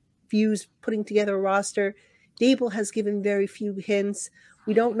Shane views putting together a roster. Dable has given very few hints.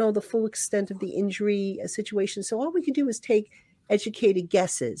 We don't know the full extent of the injury situation. So all we can do is take educated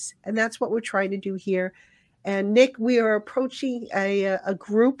guesses. And that's what we're trying to do here. And Nick, we are approaching a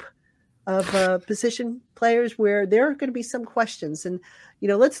group of position players where there are going to be some questions. And,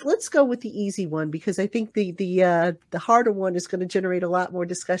 let's go with the easy one because I think the harder one is going to generate a lot more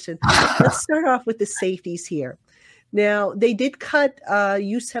discussion. Let's start off with the safeties here. Now, they did cut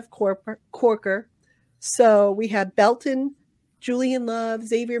Yusef Corker. So we have Belton, Julian Love,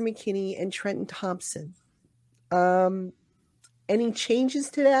 Xavier McKinney, and Trenton Thompson. Any changes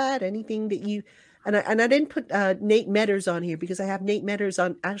to that? Anything that you and I didn't put Nate Metters on here because I have Nate Metters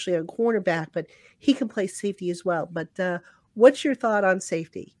on cornerback, but he can play safety as well. But What's your thought on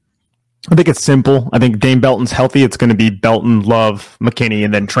safety? I think it's simple. I think Dane Belton's healthy. It's going to be Belton, Love, McKinney,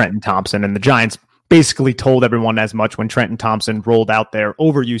 and then Trenton Thompson. And the Giants basically told everyone as much when Trenton Thompson rolled out there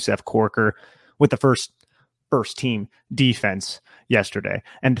over Yusef Corker with the first team defense yesterday.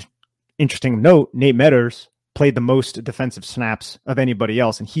 And interesting note, Nate Meadors played the most defensive snaps of anybody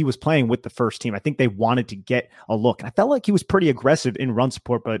else, and he was playing with the first team. I think they wanted to get a look. And I felt like he was pretty aggressive in run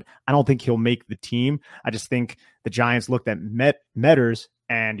support, but I don't think he'll make the team. I just think the Giants looked at Meadors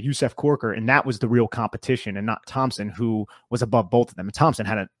and Yusef Corker, and that was the real competition, and not Thompson, who was above both of them. And Thompson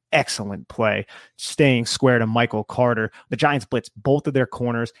had an excellent play, staying square to Michael Carter. The Giants blitzed both of their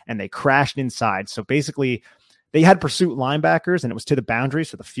corners, and they crashed inside. So basically, they had pursuit linebackers, and it was to the boundary,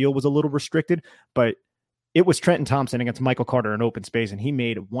 so the field was a little restricted, but it was Trenton Thompson against Michael Carter in open space, and he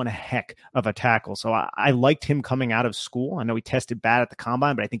made one heck of a tackle. So I liked him coming out of school. I know he tested bad at the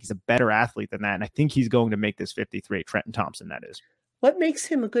combine, but I think he's a better athlete than that, and I think he's going to make this 53, Trenton Thompson, that is. What makes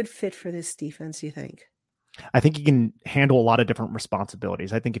him a good fit for this defense, you think? I think he can handle a lot of different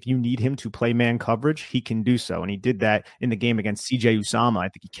responsibilities. I think if you need him to play man coverage, he can do so. And he did that in the game against CJ Usama. I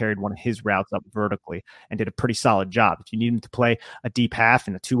think he carried one of his routes up vertically and did a pretty solid job. If you need him to play a deep half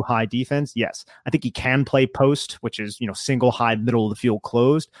in a too high defense, yes. I think he can play post, which is, single high, middle of the field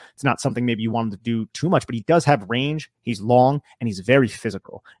closed. It's not something maybe you want him to do too much, but he does have range. He's long and he's very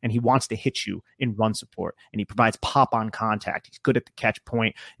physical, and he wants to hit you in run support, and he provides pop on contact. He's good at the catch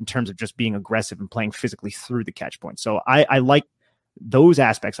point in terms of just being aggressive and playing physically through the catch point. So I like those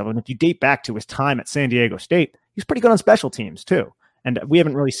aspects of it. And if you date back to his time at San Diego State, he's pretty good on special teams too. And we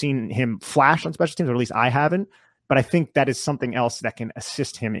haven't really seen him flash on special teams, or at least I haven't. But I think that is something else that can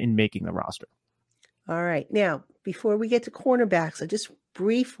assist him in making the roster. All right. Now, before we get to cornerbacks, I just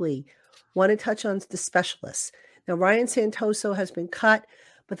briefly want to touch on the specialists. Now, Ryan Santoso has been cut,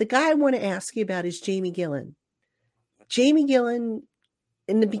 but the guy I want to ask you about is Jamie Gillan. Jamie Gillan,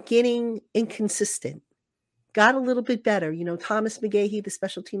 in the beginning, inconsistent. Got a little bit better. Thomas McGahee, the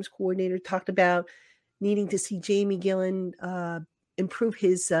special teams coordinator, talked about needing to see Jamie Gillan improve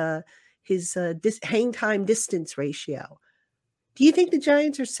his hang time distance ratio. Do you think the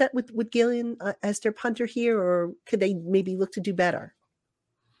Giants are set with Gillan as their punter here, or could they maybe look to do better?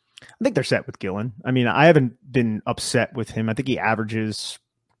 I think they're set with Gillan. I mean, I haven't been upset with him. I think he averages,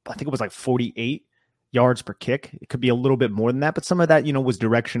 it was like 48 yards per kick. It could be a little bit more than that, but some of that, was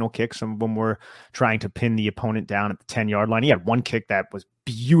directional kicks. Some of them were trying to pin the opponent down at the 10-yard line. He had one kick that was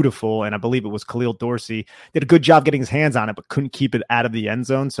beautiful, and I believe it was Khalil Dorsey. Did a good job getting his hands on it, but couldn't keep it out of the end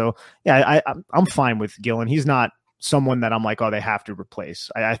zone. So, yeah, I'm fine with Gillan. He's not someone that I'm like, oh, they have to replace.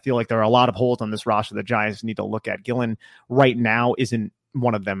 I feel like there are a lot of holes on this roster the Giants need to look at. Gillan right now isn't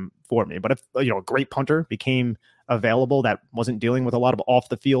one of them for me. But if a great punter became available that wasn't dealing with a lot of off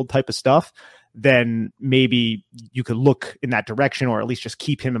the field type of stuff, then maybe you could look in that direction, or at least just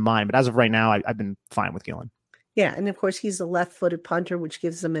keep him in mind. But as of right now, I've been fine with Gillan. Yeah, and of course he's a left-footed punter, which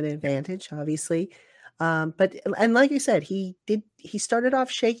gives him an advantage, obviously. But like you said, he started off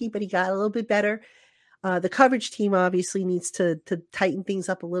shaky, but he got a little bit better. The coverage team obviously needs to tighten things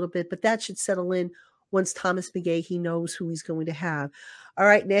up a little bit, but that should settle in once Thomas McGahee knows who he's going to have. All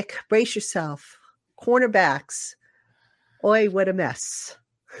right, Nick, brace yourself. Cornerbacks. Oi, what a mess.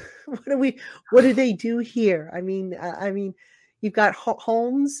 What do they do here? I mean, you've got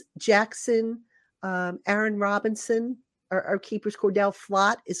Holmes, Jackson, Aaron Robinson, our keepers. Cordell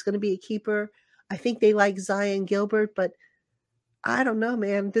Flott is going to be a keeper. I think they like Zion Gilbert, but I don't know,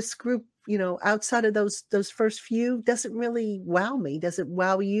 man. This group, outside of those first few, doesn't really wow me. Does it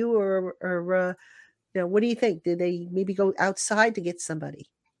wow you, or what do you think? Did they maybe go outside to get somebody?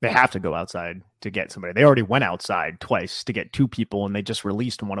 They have to go outside to get somebody. They already went outside twice to get two people, and they just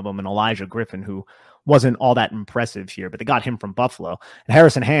released one of them, and Elijah Griffin, who wasn't all that impressive here, but they got him from Buffalo. And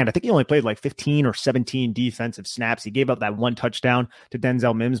Harrison Hand, I think he only played like 15 or 17 defensive snaps. He gave up that one touchdown to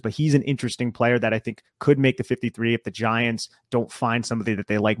Denzel Mims, but he's an interesting player that I think could make the 53 if the Giants don't find somebody that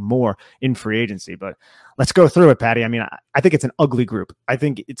they like more in free agency. But let's go through it, Patty. I mean, I think it's an ugly group. I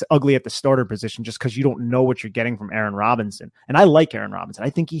think it's ugly at the starter position just because you don't know what you're getting from Aaron Robinson. And I like Aaron Robinson.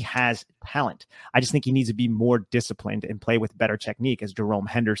 I think he has talent. I just think he needs to be more disciplined and play with better technique, as Jerome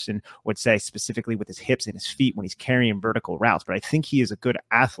Henderson would say, specifically with his hips and his feet when he's carrying vertical routes. But I think he is a good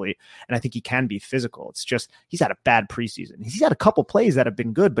athlete, and I think he can be physical. It's just he's had a bad preseason. He's had a couple plays that have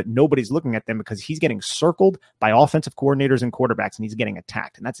been good, but nobody's looking at them because he's getting circled by offensive coordinators and quarterbacks, and he's getting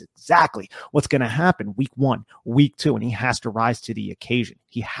attacked. And that's exactly what's going to happen week 1, week 2, and he has to rise to the occasion.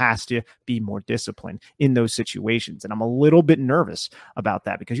 He has to be more disciplined in those situations. And I'm a little bit nervous about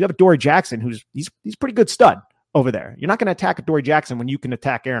that because you have Dory Jackson, he's pretty good stud. over there. You're not going to attack Adoree Jackson when you can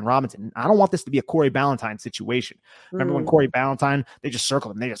attack Aaron Robinson. I don't want this to be a Corey Ballantyne situation. Remember when Corey Ballantyne, they just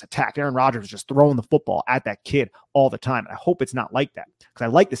circled him, they just attacked Aaron Rodgers, just throwing the football at that kid all the time. And I hope it's not like that, because I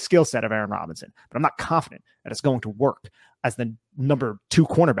like the skill set of Aaron Robinson, but I'm not confident that it's going to work as the number 2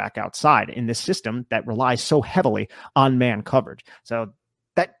 cornerback outside in this system that relies so heavily on man coverage. So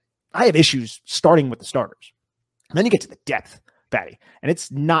that I have issues starting with the starters. And then you get to the depth, Fatty, and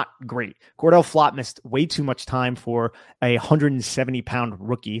it's not great. Cordell Flott missed way too much time for a 170-pound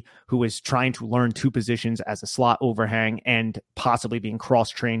rookie who is trying to learn 2 positions as a slot overhang and possibly being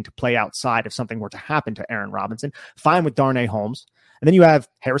cross-trained to play outside if something were to happen to Aaron Robinson. Fine with Darnay Holmes. And then you have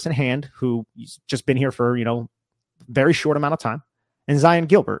Harrison Hand, who's just been here for, very short amount of time, and Zion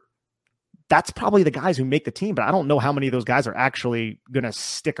Gilbert. That's probably the guys who make the team, but I don't know how many of those guys are actually going to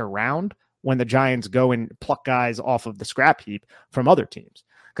stick around when the Giants go and pluck guys off of the scrap heap from other teams.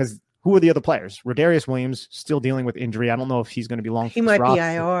 Because who are the other players? Rodarius Williams still dealing with injury. I don't know if he's going to be long. He might be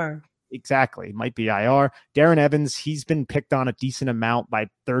IR. Exactly. Might be IR. Darren Evans, he's been picked on a decent amount by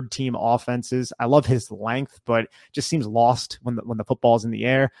third team offenses. I love his length, but just seems lost when the football's in the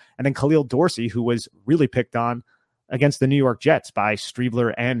air. And then Khalil Dorsey, who was really picked on against the New York Jets by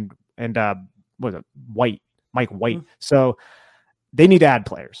Streveler and what was it, Mike White. Mm-hmm. So they need to add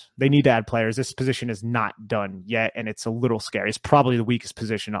players. This position is not done yet, and it's a little scary. It's probably the weakest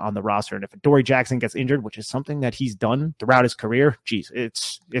position on the roster. And if Adoree Jackson gets injured, which is something that he's done throughout his career,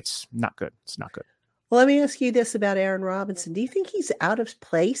 it's not good. It's not good. Well, let me ask you this about Aaron Robinson. Do you think he's out of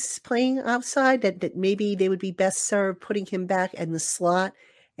place playing outside, that maybe they would be best served putting him back in the slot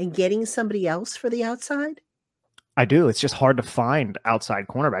and getting somebody else for the outside? I do. It's just hard to find outside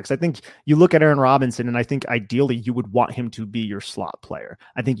cornerbacks. I think you look at Aaron Robinson, and I think ideally you would want him to be your slot player.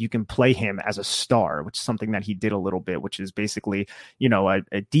 I think you can play him as a star, which is something that he did a little bit, which is basically,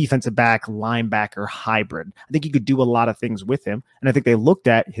 a defensive back, linebacker hybrid. I think you could do a lot of things with him. And I think they looked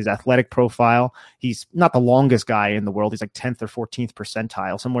at his athletic profile. He's not the longest guy in the world. He's like 10th or 14th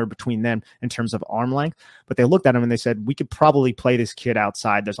percentile, somewhere between them in terms of arm length. But they looked at him and they said, we could probably play this kid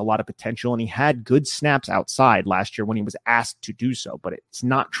outside. There's a lot of potential. And he had good snaps outside last year when he was asked to do so, but it's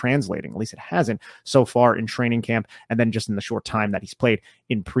not translating. At least it hasn't so far in training camp, and then just in the short time that he's played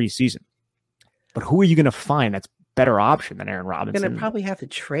in preseason. But who are you going to find that's better option than Aaron Robinson? Going to probably have to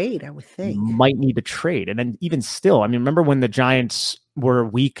trade, I would think. Might need to trade. And then even still, I mean, remember when the Giants were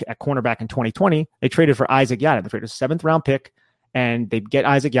weak at cornerback in 2020, they traded for Isaac Yiadom. They traded a 7th round pick, and they get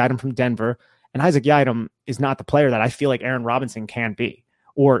Isaac Yiadom from Denver. And Isaac Yiadom is not the player that I feel like Aaron Robinson can be,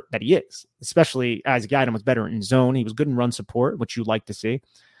 or that he is. Especially Isaac Yiadom was better in zone. He was good in run support, which you like to see.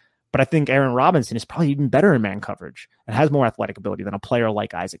 But I think Aaron Robinson is probably even better in man coverage and has more athletic ability than a player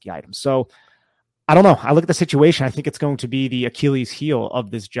like Isaac Yiadom. So I don't know. I look at the situation. I think it's going to be the Achilles heel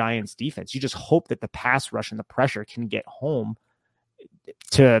of this Giants defense. You just hope that the pass rush and the pressure can get home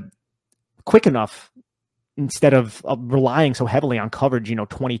to quick enough instead of relying so heavily on coverage,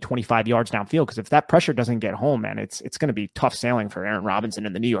 20, 25 yards downfield. Because if that pressure doesn't get home, man, it's going to be tough sailing for Aaron Robinson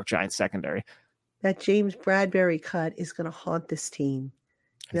and the New York Giants secondary. That James Bradbury cut is going to haunt this team.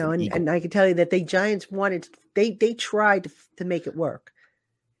 And I can tell you that the Giants they tried to make it work.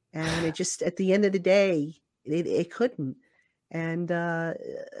 And it just, at the end of the day, it couldn't. And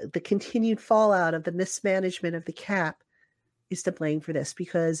the continued fallout of the mismanagement of the cap is to blame for this,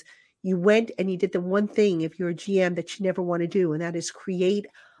 because you went and you did the one thing, if you're a GM, that you never want to do, and that is create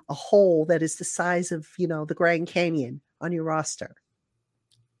a hole that is the size of, the Grand Canyon on your roster.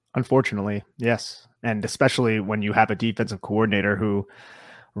 Unfortunately, yes. And especially when you have a defensive coordinator who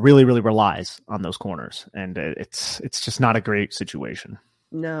really, really relies on those corners. And it's just not a great situation.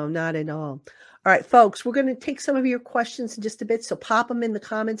 No, not at all. All right, folks, we're going to take some of your questions in just a bit, so pop them in the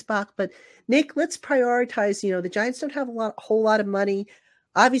comments box. But Nick, let's prioritize. The Giants don't have a whole lot of money.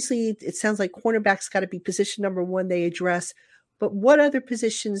 Obviously, it sounds like cornerback's got to be position number one they address. But what other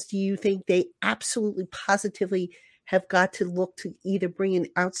positions do you think they absolutely positively have got to look to either bring in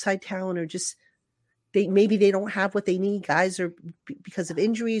outside talent, or just maybe they don't have what they need, guys, or because of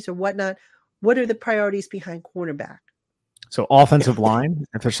injuries or whatnot? What are the priorities behind cornerback? So offensive line,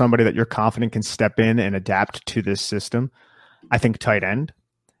 if there's somebody that you're confident can step in and adapt to this system, I think tight end.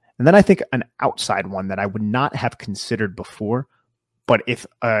 And then I think an outside one that I would not have considered before, but if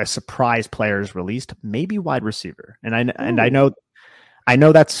a surprise player is released, maybe wide receiver. And I know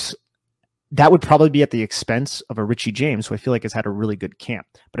that would probably be at the expense of a Richie James, who I feel like has had a really good camp.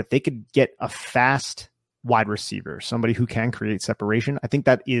 But if they could get a fast wide receiver, somebody who can create separation, I think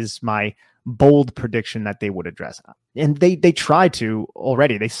that is my bold prediction that they would address. And they tried to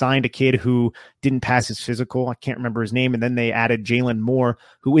already. They signed a kid who didn't pass his physical. I can't remember his name. And then they added Jalen Moore,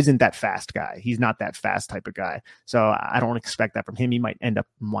 who isn't that fast guy. He's not that fast type of guy. So I don't expect that from him. He might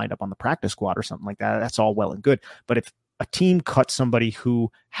wind up on the practice squad or something like that. That's all well and good. But if a team cuts somebody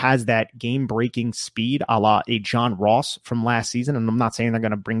who has that game-breaking speed, a la a John Ross from last season, and I'm not saying they're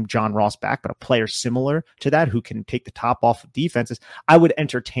going to bring John Ross back, but a player similar to that who can take the top off of defenses, I would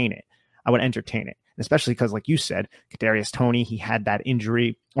entertain it. And especially because, like you said, Kadarius Toney, he had that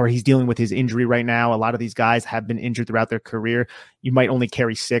injury, or he's dealing with his injury right now. A lot of these guys have been injured throughout their career. You might only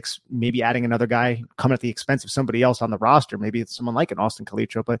carry 6, maybe adding another guy coming at the expense of somebody else on the roster. Maybe it's someone like an Austin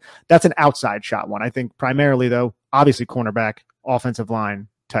Calitro, but that's an outside shot one. I think primarily, though, obviously cornerback, offensive line,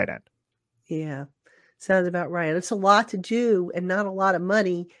 tight end. Yeah, sounds about right. It's a lot to do and not a lot of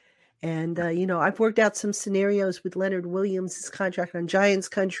money. And, I've worked out some scenarios with Leonard Williams' contract on Giants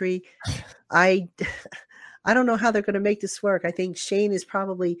country. I don't know how they're going to make this work. I think Shane is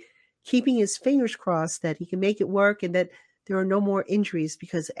probably keeping his fingers crossed that he can make it work and that there are no more injuries,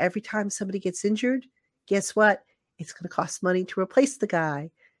 because every time somebody gets injured, guess what? It's going to cost money to replace the guy.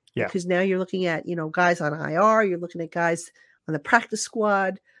 Yeah. Because now you're looking at, guys on IR, you're looking at guys on the practice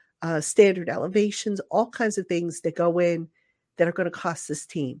squad, standard elevations, all kinds of things that go in that are going to cost this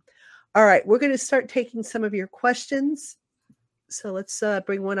team. All right, we're going to start taking some of your questions. So let's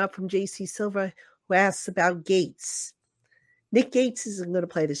bring one up from JC Silva, who asks about Gates. Nick Gates isn't going to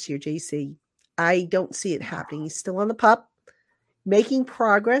play this year, JC. I don't see it happening. He's still on the pup, making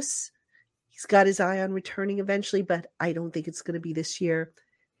progress. He's got his eye on returning eventually, but I don't think it's going to be this year.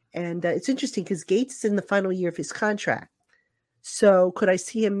 And it's interesting because Gates is in the final year of his contract. So could I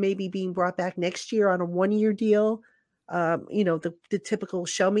see him maybe being brought back next year on a 1-year deal? The typical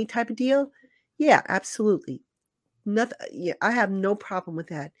show me type of deal. Yeah, absolutely. I have no problem with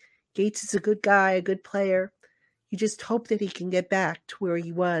that. Gates is a good guy, a good player. You just hope that he can get back to where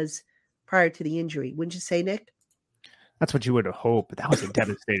he was prior to the injury. Wouldn't you say, Nick? That's what you would hope. But that was a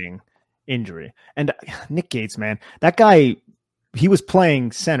devastating injury. And Nick Gates, man, that guy, he was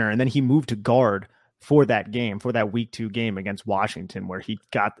playing center and then he moved to guard for that game, for that week 2 game against Washington where he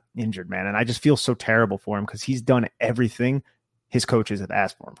got injured, man. And I just feel so terrible for him because he's done everything his coaches have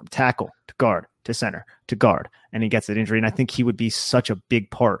asked for him, from tackle to guard to center to guard, and he gets that injury. And I think he would be such a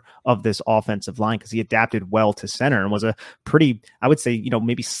big part of this offensive line because he adapted well to center and was a pretty, I would say,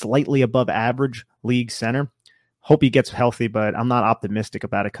 maybe slightly above average league center. Hope he gets healthy, but I'm not optimistic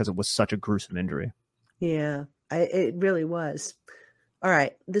about it because it was such a gruesome injury. Yeah, it really was. All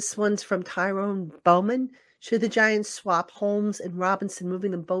right, this one's from Tyrone Bowman. Should the Giants swap Holmes and Robinson, moving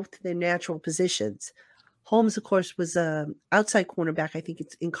them both to their natural positions? Holmes, of course, was an outside cornerback. I think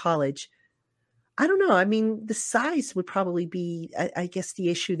it's in college. I don't know. I mean, the size would probably be, I guess, the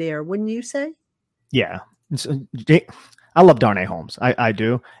issue there. Wouldn't you say? Yeah. I love Darnay Holmes. I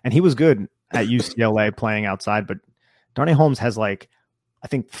do. And he was good at UCLA playing outside, but Darnay Holmes has I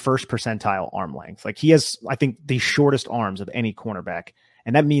think first percentile arm length. He has, I think, the shortest arms of any cornerback,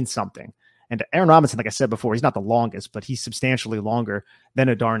 and that means something. And Aaron Robinson, like I said before, he's not the longest, but he's substantially longer than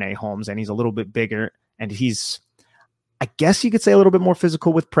a Darnay Holmes, and he's a little bit bigger, and he's, I guess you could say, a little bit more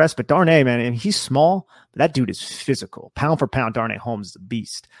physical with press. But Darnay, man, and he's small, but that dude is physical. Pound for pound, Darnay Holmes is a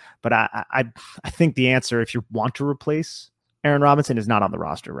beast. But I think the answer, if you want to replace Aaron Robinson, is not on the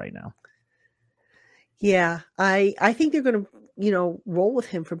roster right now. Yeah, I think they're going to, roll with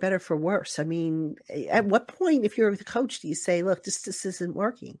him for better, for worse. I mean, at what point, if you're the coach, do you say, look, this isn't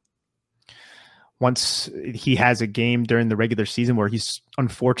working? Once he has a game during the regular season where he's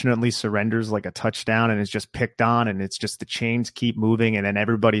unfortunately surrenders a touchdown and is just picked on, and it's just the chains keep moving and then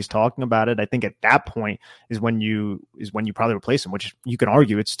everybody's talking about it. I think at that point is when you probably replace him, which you can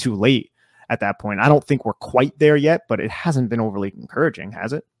argue it's too late at that point. I don't think we're quite there yet, but it hasn't been overly encouraging,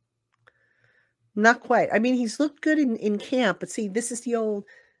 has it? Not quite. I mean, he's looked good in camp, but see, this is the old,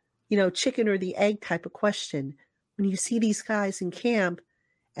 chicken or the egg type of question. When you see these guys in camp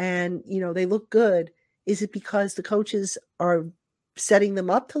and, they look good, is it because the coaches are setting them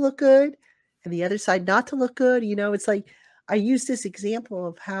up to look good and the other side not to look good? It's like, I use this example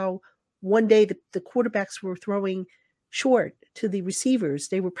of how one day the quarterbacks were throwing short to the receivers.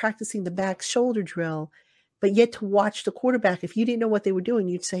 They were practicing the back shoulder drill. But yet to watch the quarterback, if you didn't know what they were doing,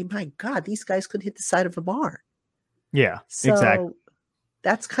 you'd say, my God, these guys could hit the side of a barn. Yeah, so exactly.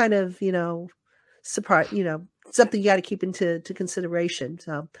 That's kind of, surprise, something you got to keep into consideration.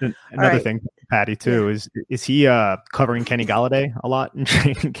 So another thing, Patty, too, is he covering Kenny Golladay a lot in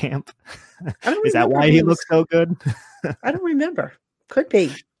training camp? Is that why he looks so good? I don't remember. Could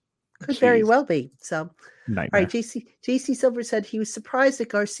be. Could very Jeez. well be. So, all right. Nightmare. JC Silver said he was surprised that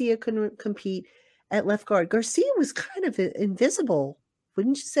Garcia couldn't compete at left guard. Garcia was kind of invisible,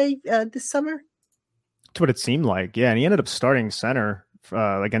 wouldn't you say, this summer? That's what it seemed like. Yeah, and he ended up starting center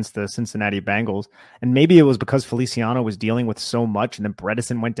against the Cincinnati Bengals. And maybe it was because Feliciano was dealing with so much, and then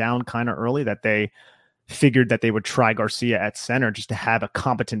Bredesen went down kind of early that they figured that they would try Garcia at center just to have a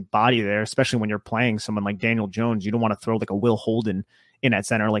competent body there, especially when you're playing someone like Daniel Jones. You don't want to throw like a Will Holden in at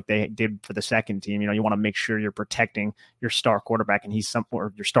center like they did for the second team. You want to make sure you're protecting your star quarterback, and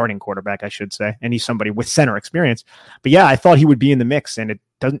or your starting quarterback, I should say, and he's somebody with center experience. But yeah, I thought he would be in the mix, and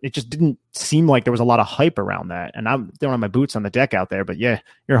it just didn't seem like there was a lot of hype around that. And I'm throwing my boots on the deck out there, but yeah,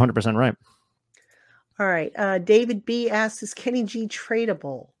 you're 100% right. All right. David B asks, is Kenny G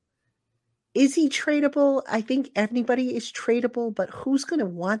tradable? Is he tradable? I think everybody is tradable, but who's going to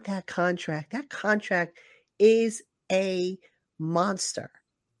want that contract? That contract is a monster.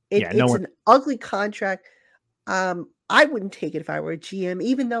 It's an ugly contract. I wouldn't take it if I were a GM,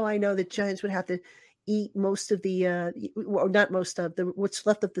 even though I know that Giants would have to eat most of or not most of what's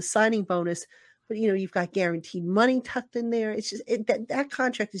left of the signing bonus. But you've got guaranteed money tucked in there. It's just that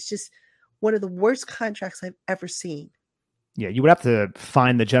contract is just one of the worst contracts I've ever seen. Yeah, you would have to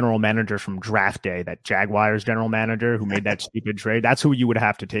find the general manager from draft day, that Jaguars general manager who made that stupid trade. That's who you would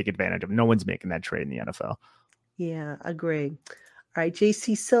have to take advantage of. No one's making that trade in the NFL. Yeah, agree. All right,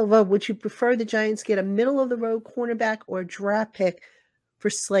 JC Silva, would you prefer the Giants get a middle-of-the-road cornerback or a draft pick for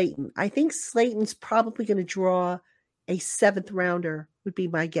Slayton? I think Slayton's probably going to draw a 7th rounder, would be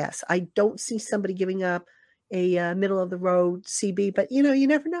my guess. I don't see somebody giving up a middle-of-the-road CB, but, you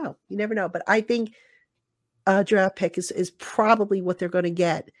never know. You never know. But I think a draft pick is probably what they're going to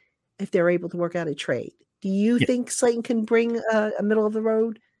get if they're able to work out a trade. Do you think Slayton can bring a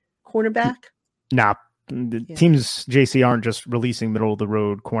middle-of-the-road cornerback? Nah. Teams, JC, aren't just releasing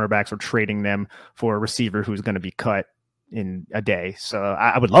middle-of-the-road cornerbacks or trading them for a receiver who's going to be cut in a day. So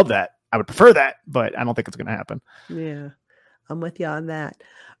I would love that. I would prefer that, but I don't think it's going to happen. Yeah, I'm with you on that.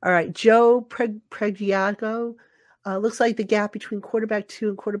 All right, Joe Pregiago. Looks like the gap between quarterback 2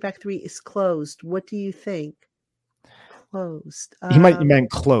 and quarterback 3 is closed. What do you think? Closed. He meant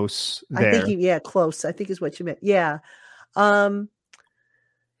close there. I think close. I think is what you meant. Yeah.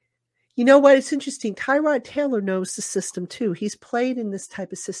 You know what? It's interesting. Tyrod Taylor knows the system too. He's played in this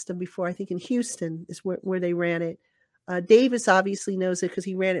type of system before. I think in Houston is where they ran it. Davis obviously knows it because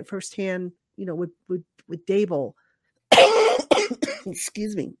he ran it firsthand, with Dable.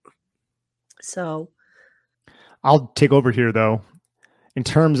 Excuse me. So I'll take over here, though. In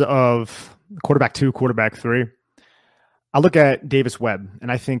terms of quarterback 2, quarterback 3, I look at Davis Webb, and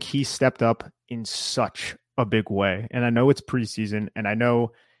I think he stepped up in such a big way. And I know it's preseason, and I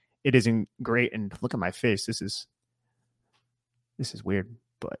know it isn't great. And look at my face. This is weird,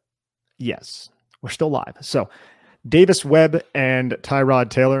 but yes, we're still live. So Davis Webb and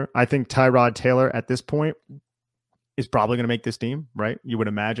Tyrod Taylor. I think Tyrod Taylor at this point is probably going to make this team, right? You would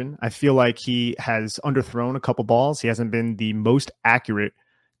imagine. I feel like he has underthrown a couple balls. He hasn't been the most accurate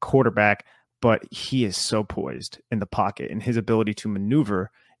quarterback, but he is so poised in the pocket, and his ability to maneuver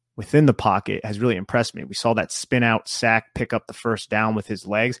within the pocket has really impressed me. We saw that spin out sack, pick up the first down with his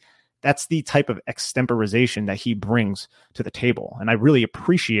legs. That's the type of extemporization that he brings to the table. And I really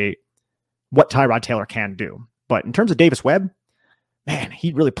appreciate what Tyrod Taylor can do. But in terms of Davis Webb, man,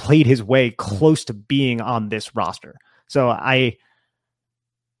 he really played his way close to being on this roster. So I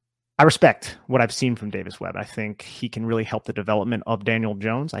respect what I've seen from Davis Webb. I think he can really help the development of Daniel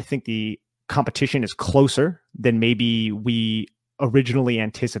Jones. I think the competition is closer than maybe we originally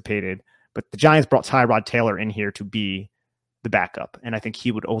anticipated, but the Giants brought Tyrod Taylor in here to be the backup, and I think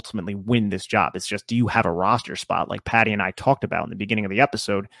he would ultimately win this job. It's just, do you have a roster spot, like Patty and I talked about in the beginning of the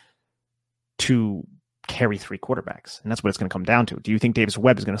episode, to carry 3 quarterbacks? And that's what it's going to come down to. Do you think Davis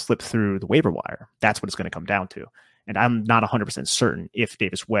Webb is going to slip through the waiver wire? That's what it's going to come down to. And I'm not 100% certain if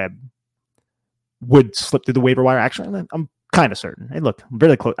Davis Webb would slip through the waiver wire. Actually, I'm kind of certain. Hey, look, I'm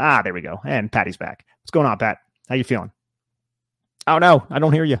really close. There we go. And Patty's back. What's going on, Pat? How you feeling? Oh, no, I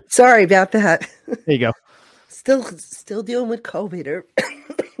don't hear you. Sorry about that. There you go. Still dealing with COVID, or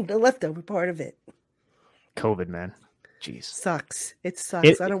the leftover part of it. COVID, man. Jeez. Sucks. It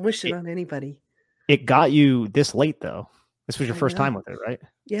sucks. I don't wish it on anybody. It got you this late, though. This was your first time with it, right?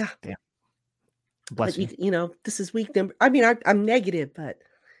 Yeah. Damn. Bless you. You know, this is week number. I mean, I'm negative, but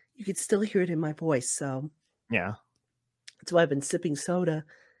you could still hear it in my voice. So yeah, that's why I've been sipping soda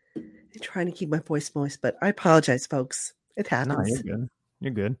and trying to keep my voice moist. But I apologize, folks. It happens. No, you're good.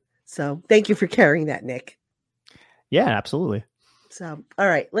 You're good. So thank you for carrying that, Nick. Yeah, absolutely. So, all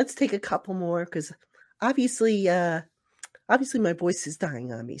right, let's take a couple more because obviously Obviously, my voice is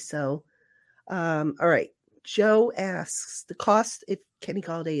dying on me. So, all right. Joe asks the cost if Kenny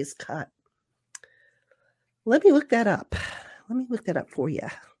Galladay is cut. Let me look that up. Let me look that up for you.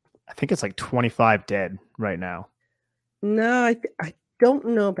 I think it's like 25 dead right now. No, I don't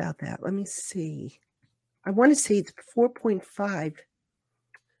know about that. Let me see. I want to say it's 4.5.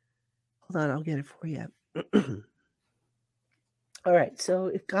 Hold on, I'll get it for you. All right, so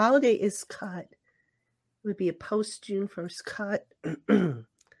if Galladay is cut, it would be a post-June 1st cut.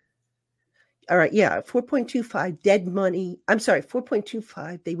 All right, yeah, 4.25 dead money. I'm sorry,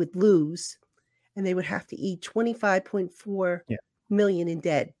 4.25 they would lose, and they would have to eat 25.4 million in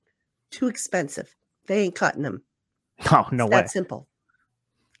dead. Too expensive. They ain't cutting them. Oh, no way. That's simple.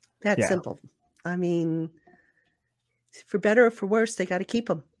 That's simple. I mean, for better or for worse, they got to keep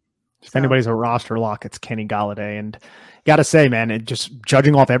them. If anybody's a roster lock, it's Kenny Galladay. And got to say, man, just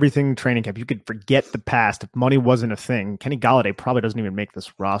judging off everything training camp, you could forget the past. If money wasn't a thing, Kenny Galladay probably doesn't even make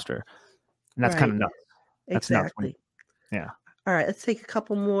this roster. And that's kind of nuts. That's exactly. Nuts. All right, let's take a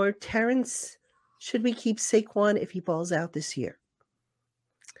couple more. Terrence, should we keep Saquon if he balls out this year?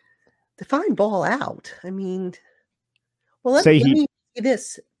 Define ball out. I mean, well, let me say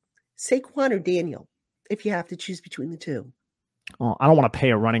this. Saquon or Daniel, if you have to choose between the two. Well, I don't want to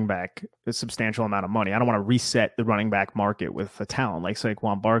pay a running back a substantial amount of money. I don't want to reset the running back market with a talent like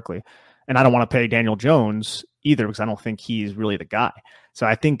Saquon Barkley. And I don't want to pay Daniel Jones either because I don't think he's really the guy. So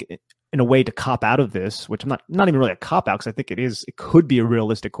I think in a way to cop out of this, which I'm not even really a cop out because I think it could be a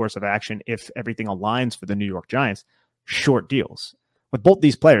realistic course of action if everything aligns for the New York Giants, short deals. With both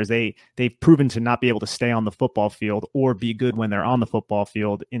these players, they've proven to not be able to stay on the football field or be good when they're on the football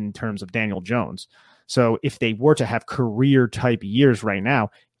field in terms of Daniel Jones. So if they were to have career type years right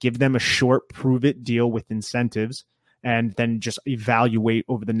now, give them a short prove it deal with incentives and then just evaluate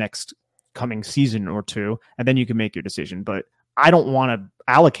over the next coming season or two. And then you can make your decision. But I don't want to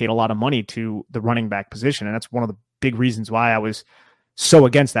allocate a lot of money to the running back position. And that's one of the big reasons why I was so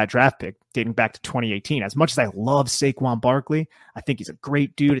against that draft pick dating back to 2018. As much as I love Saquon Barkley, I think he's a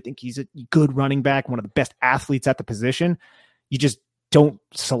great dude. I think he's a good running back, one of the best athletes at the position. You just don't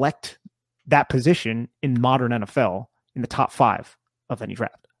select that position in modern NFL in the top 5 of any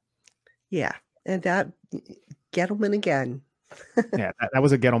draft. Yeah. And that Gettleman again. Yeah, that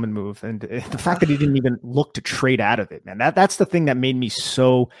was a Gettleman move. And the fact that he didn't even look to trade out of it, man, that's the thing that made me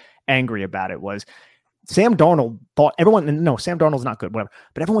so angry about it was Sam Darnold thought Sam Darnold's not good, whatever.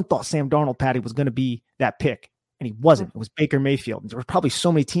 But everyone thought Sam Darnold, Patty, was going to be that pick. And he wasn't. It was Baker Mayfield. And there were probably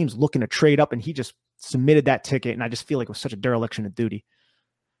so many teams looking to trade up, and he just submitted that ticket. And I just feel like it was such a dereliction of duty.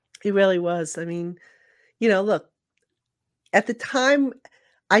 It really was. I mean, look, at the time,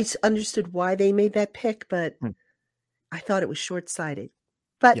 I understood why they made that pick, but I thought it was short-sighted.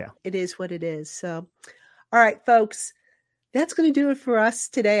 But it is what it is. So, all right, folks. That's going to do it for us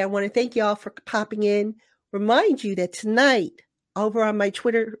today. I want to thank you all for popping in. Remind you that tonight, over on my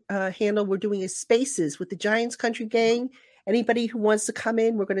Twitter handle, we're doing a Spaces with the Giants Country Gang. Anybody who wants to come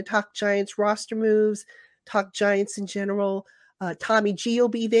in, we're going to talk Giants roster moves, talk Giants in general. Tommy G will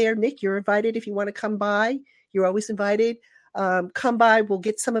be there. Nick, you're invited if you want to come by. You're always invited. Come by. We'll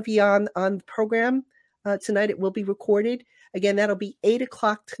get some of you on the program tonight. It will be recorded. Again, that'll be 8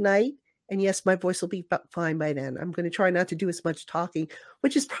 o'clock tonight. And yes, my voice will be fine by then. I'm going to try not to do as much talking,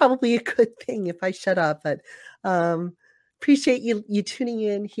 which is probably a good thing if I shut up. But appreciate you tuning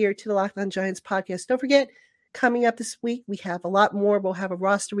in here to the Locked On Giants podcast. Don't forget, coming up this week, we have a lot more. We'll have a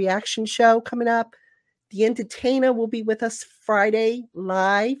roster reaction show coming up. The Entertainer will be with us Friday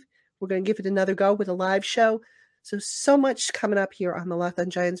live. We're going to give it another go with a live show. So much coming up here on the Locked On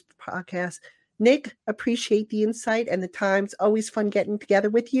Giants podcast. Nick, appreciate the insight and the time. It's always fun getting together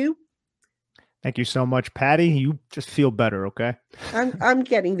with you. Thank you so much, Patty. You just feel better, okay? I'm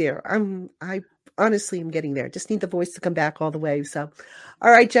getting there. I honestly am getting there. Just need the voice to come back all the way. So, all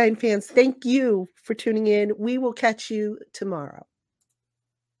right, Giant fans, thank you for tuning in. We will catch you tomorrow.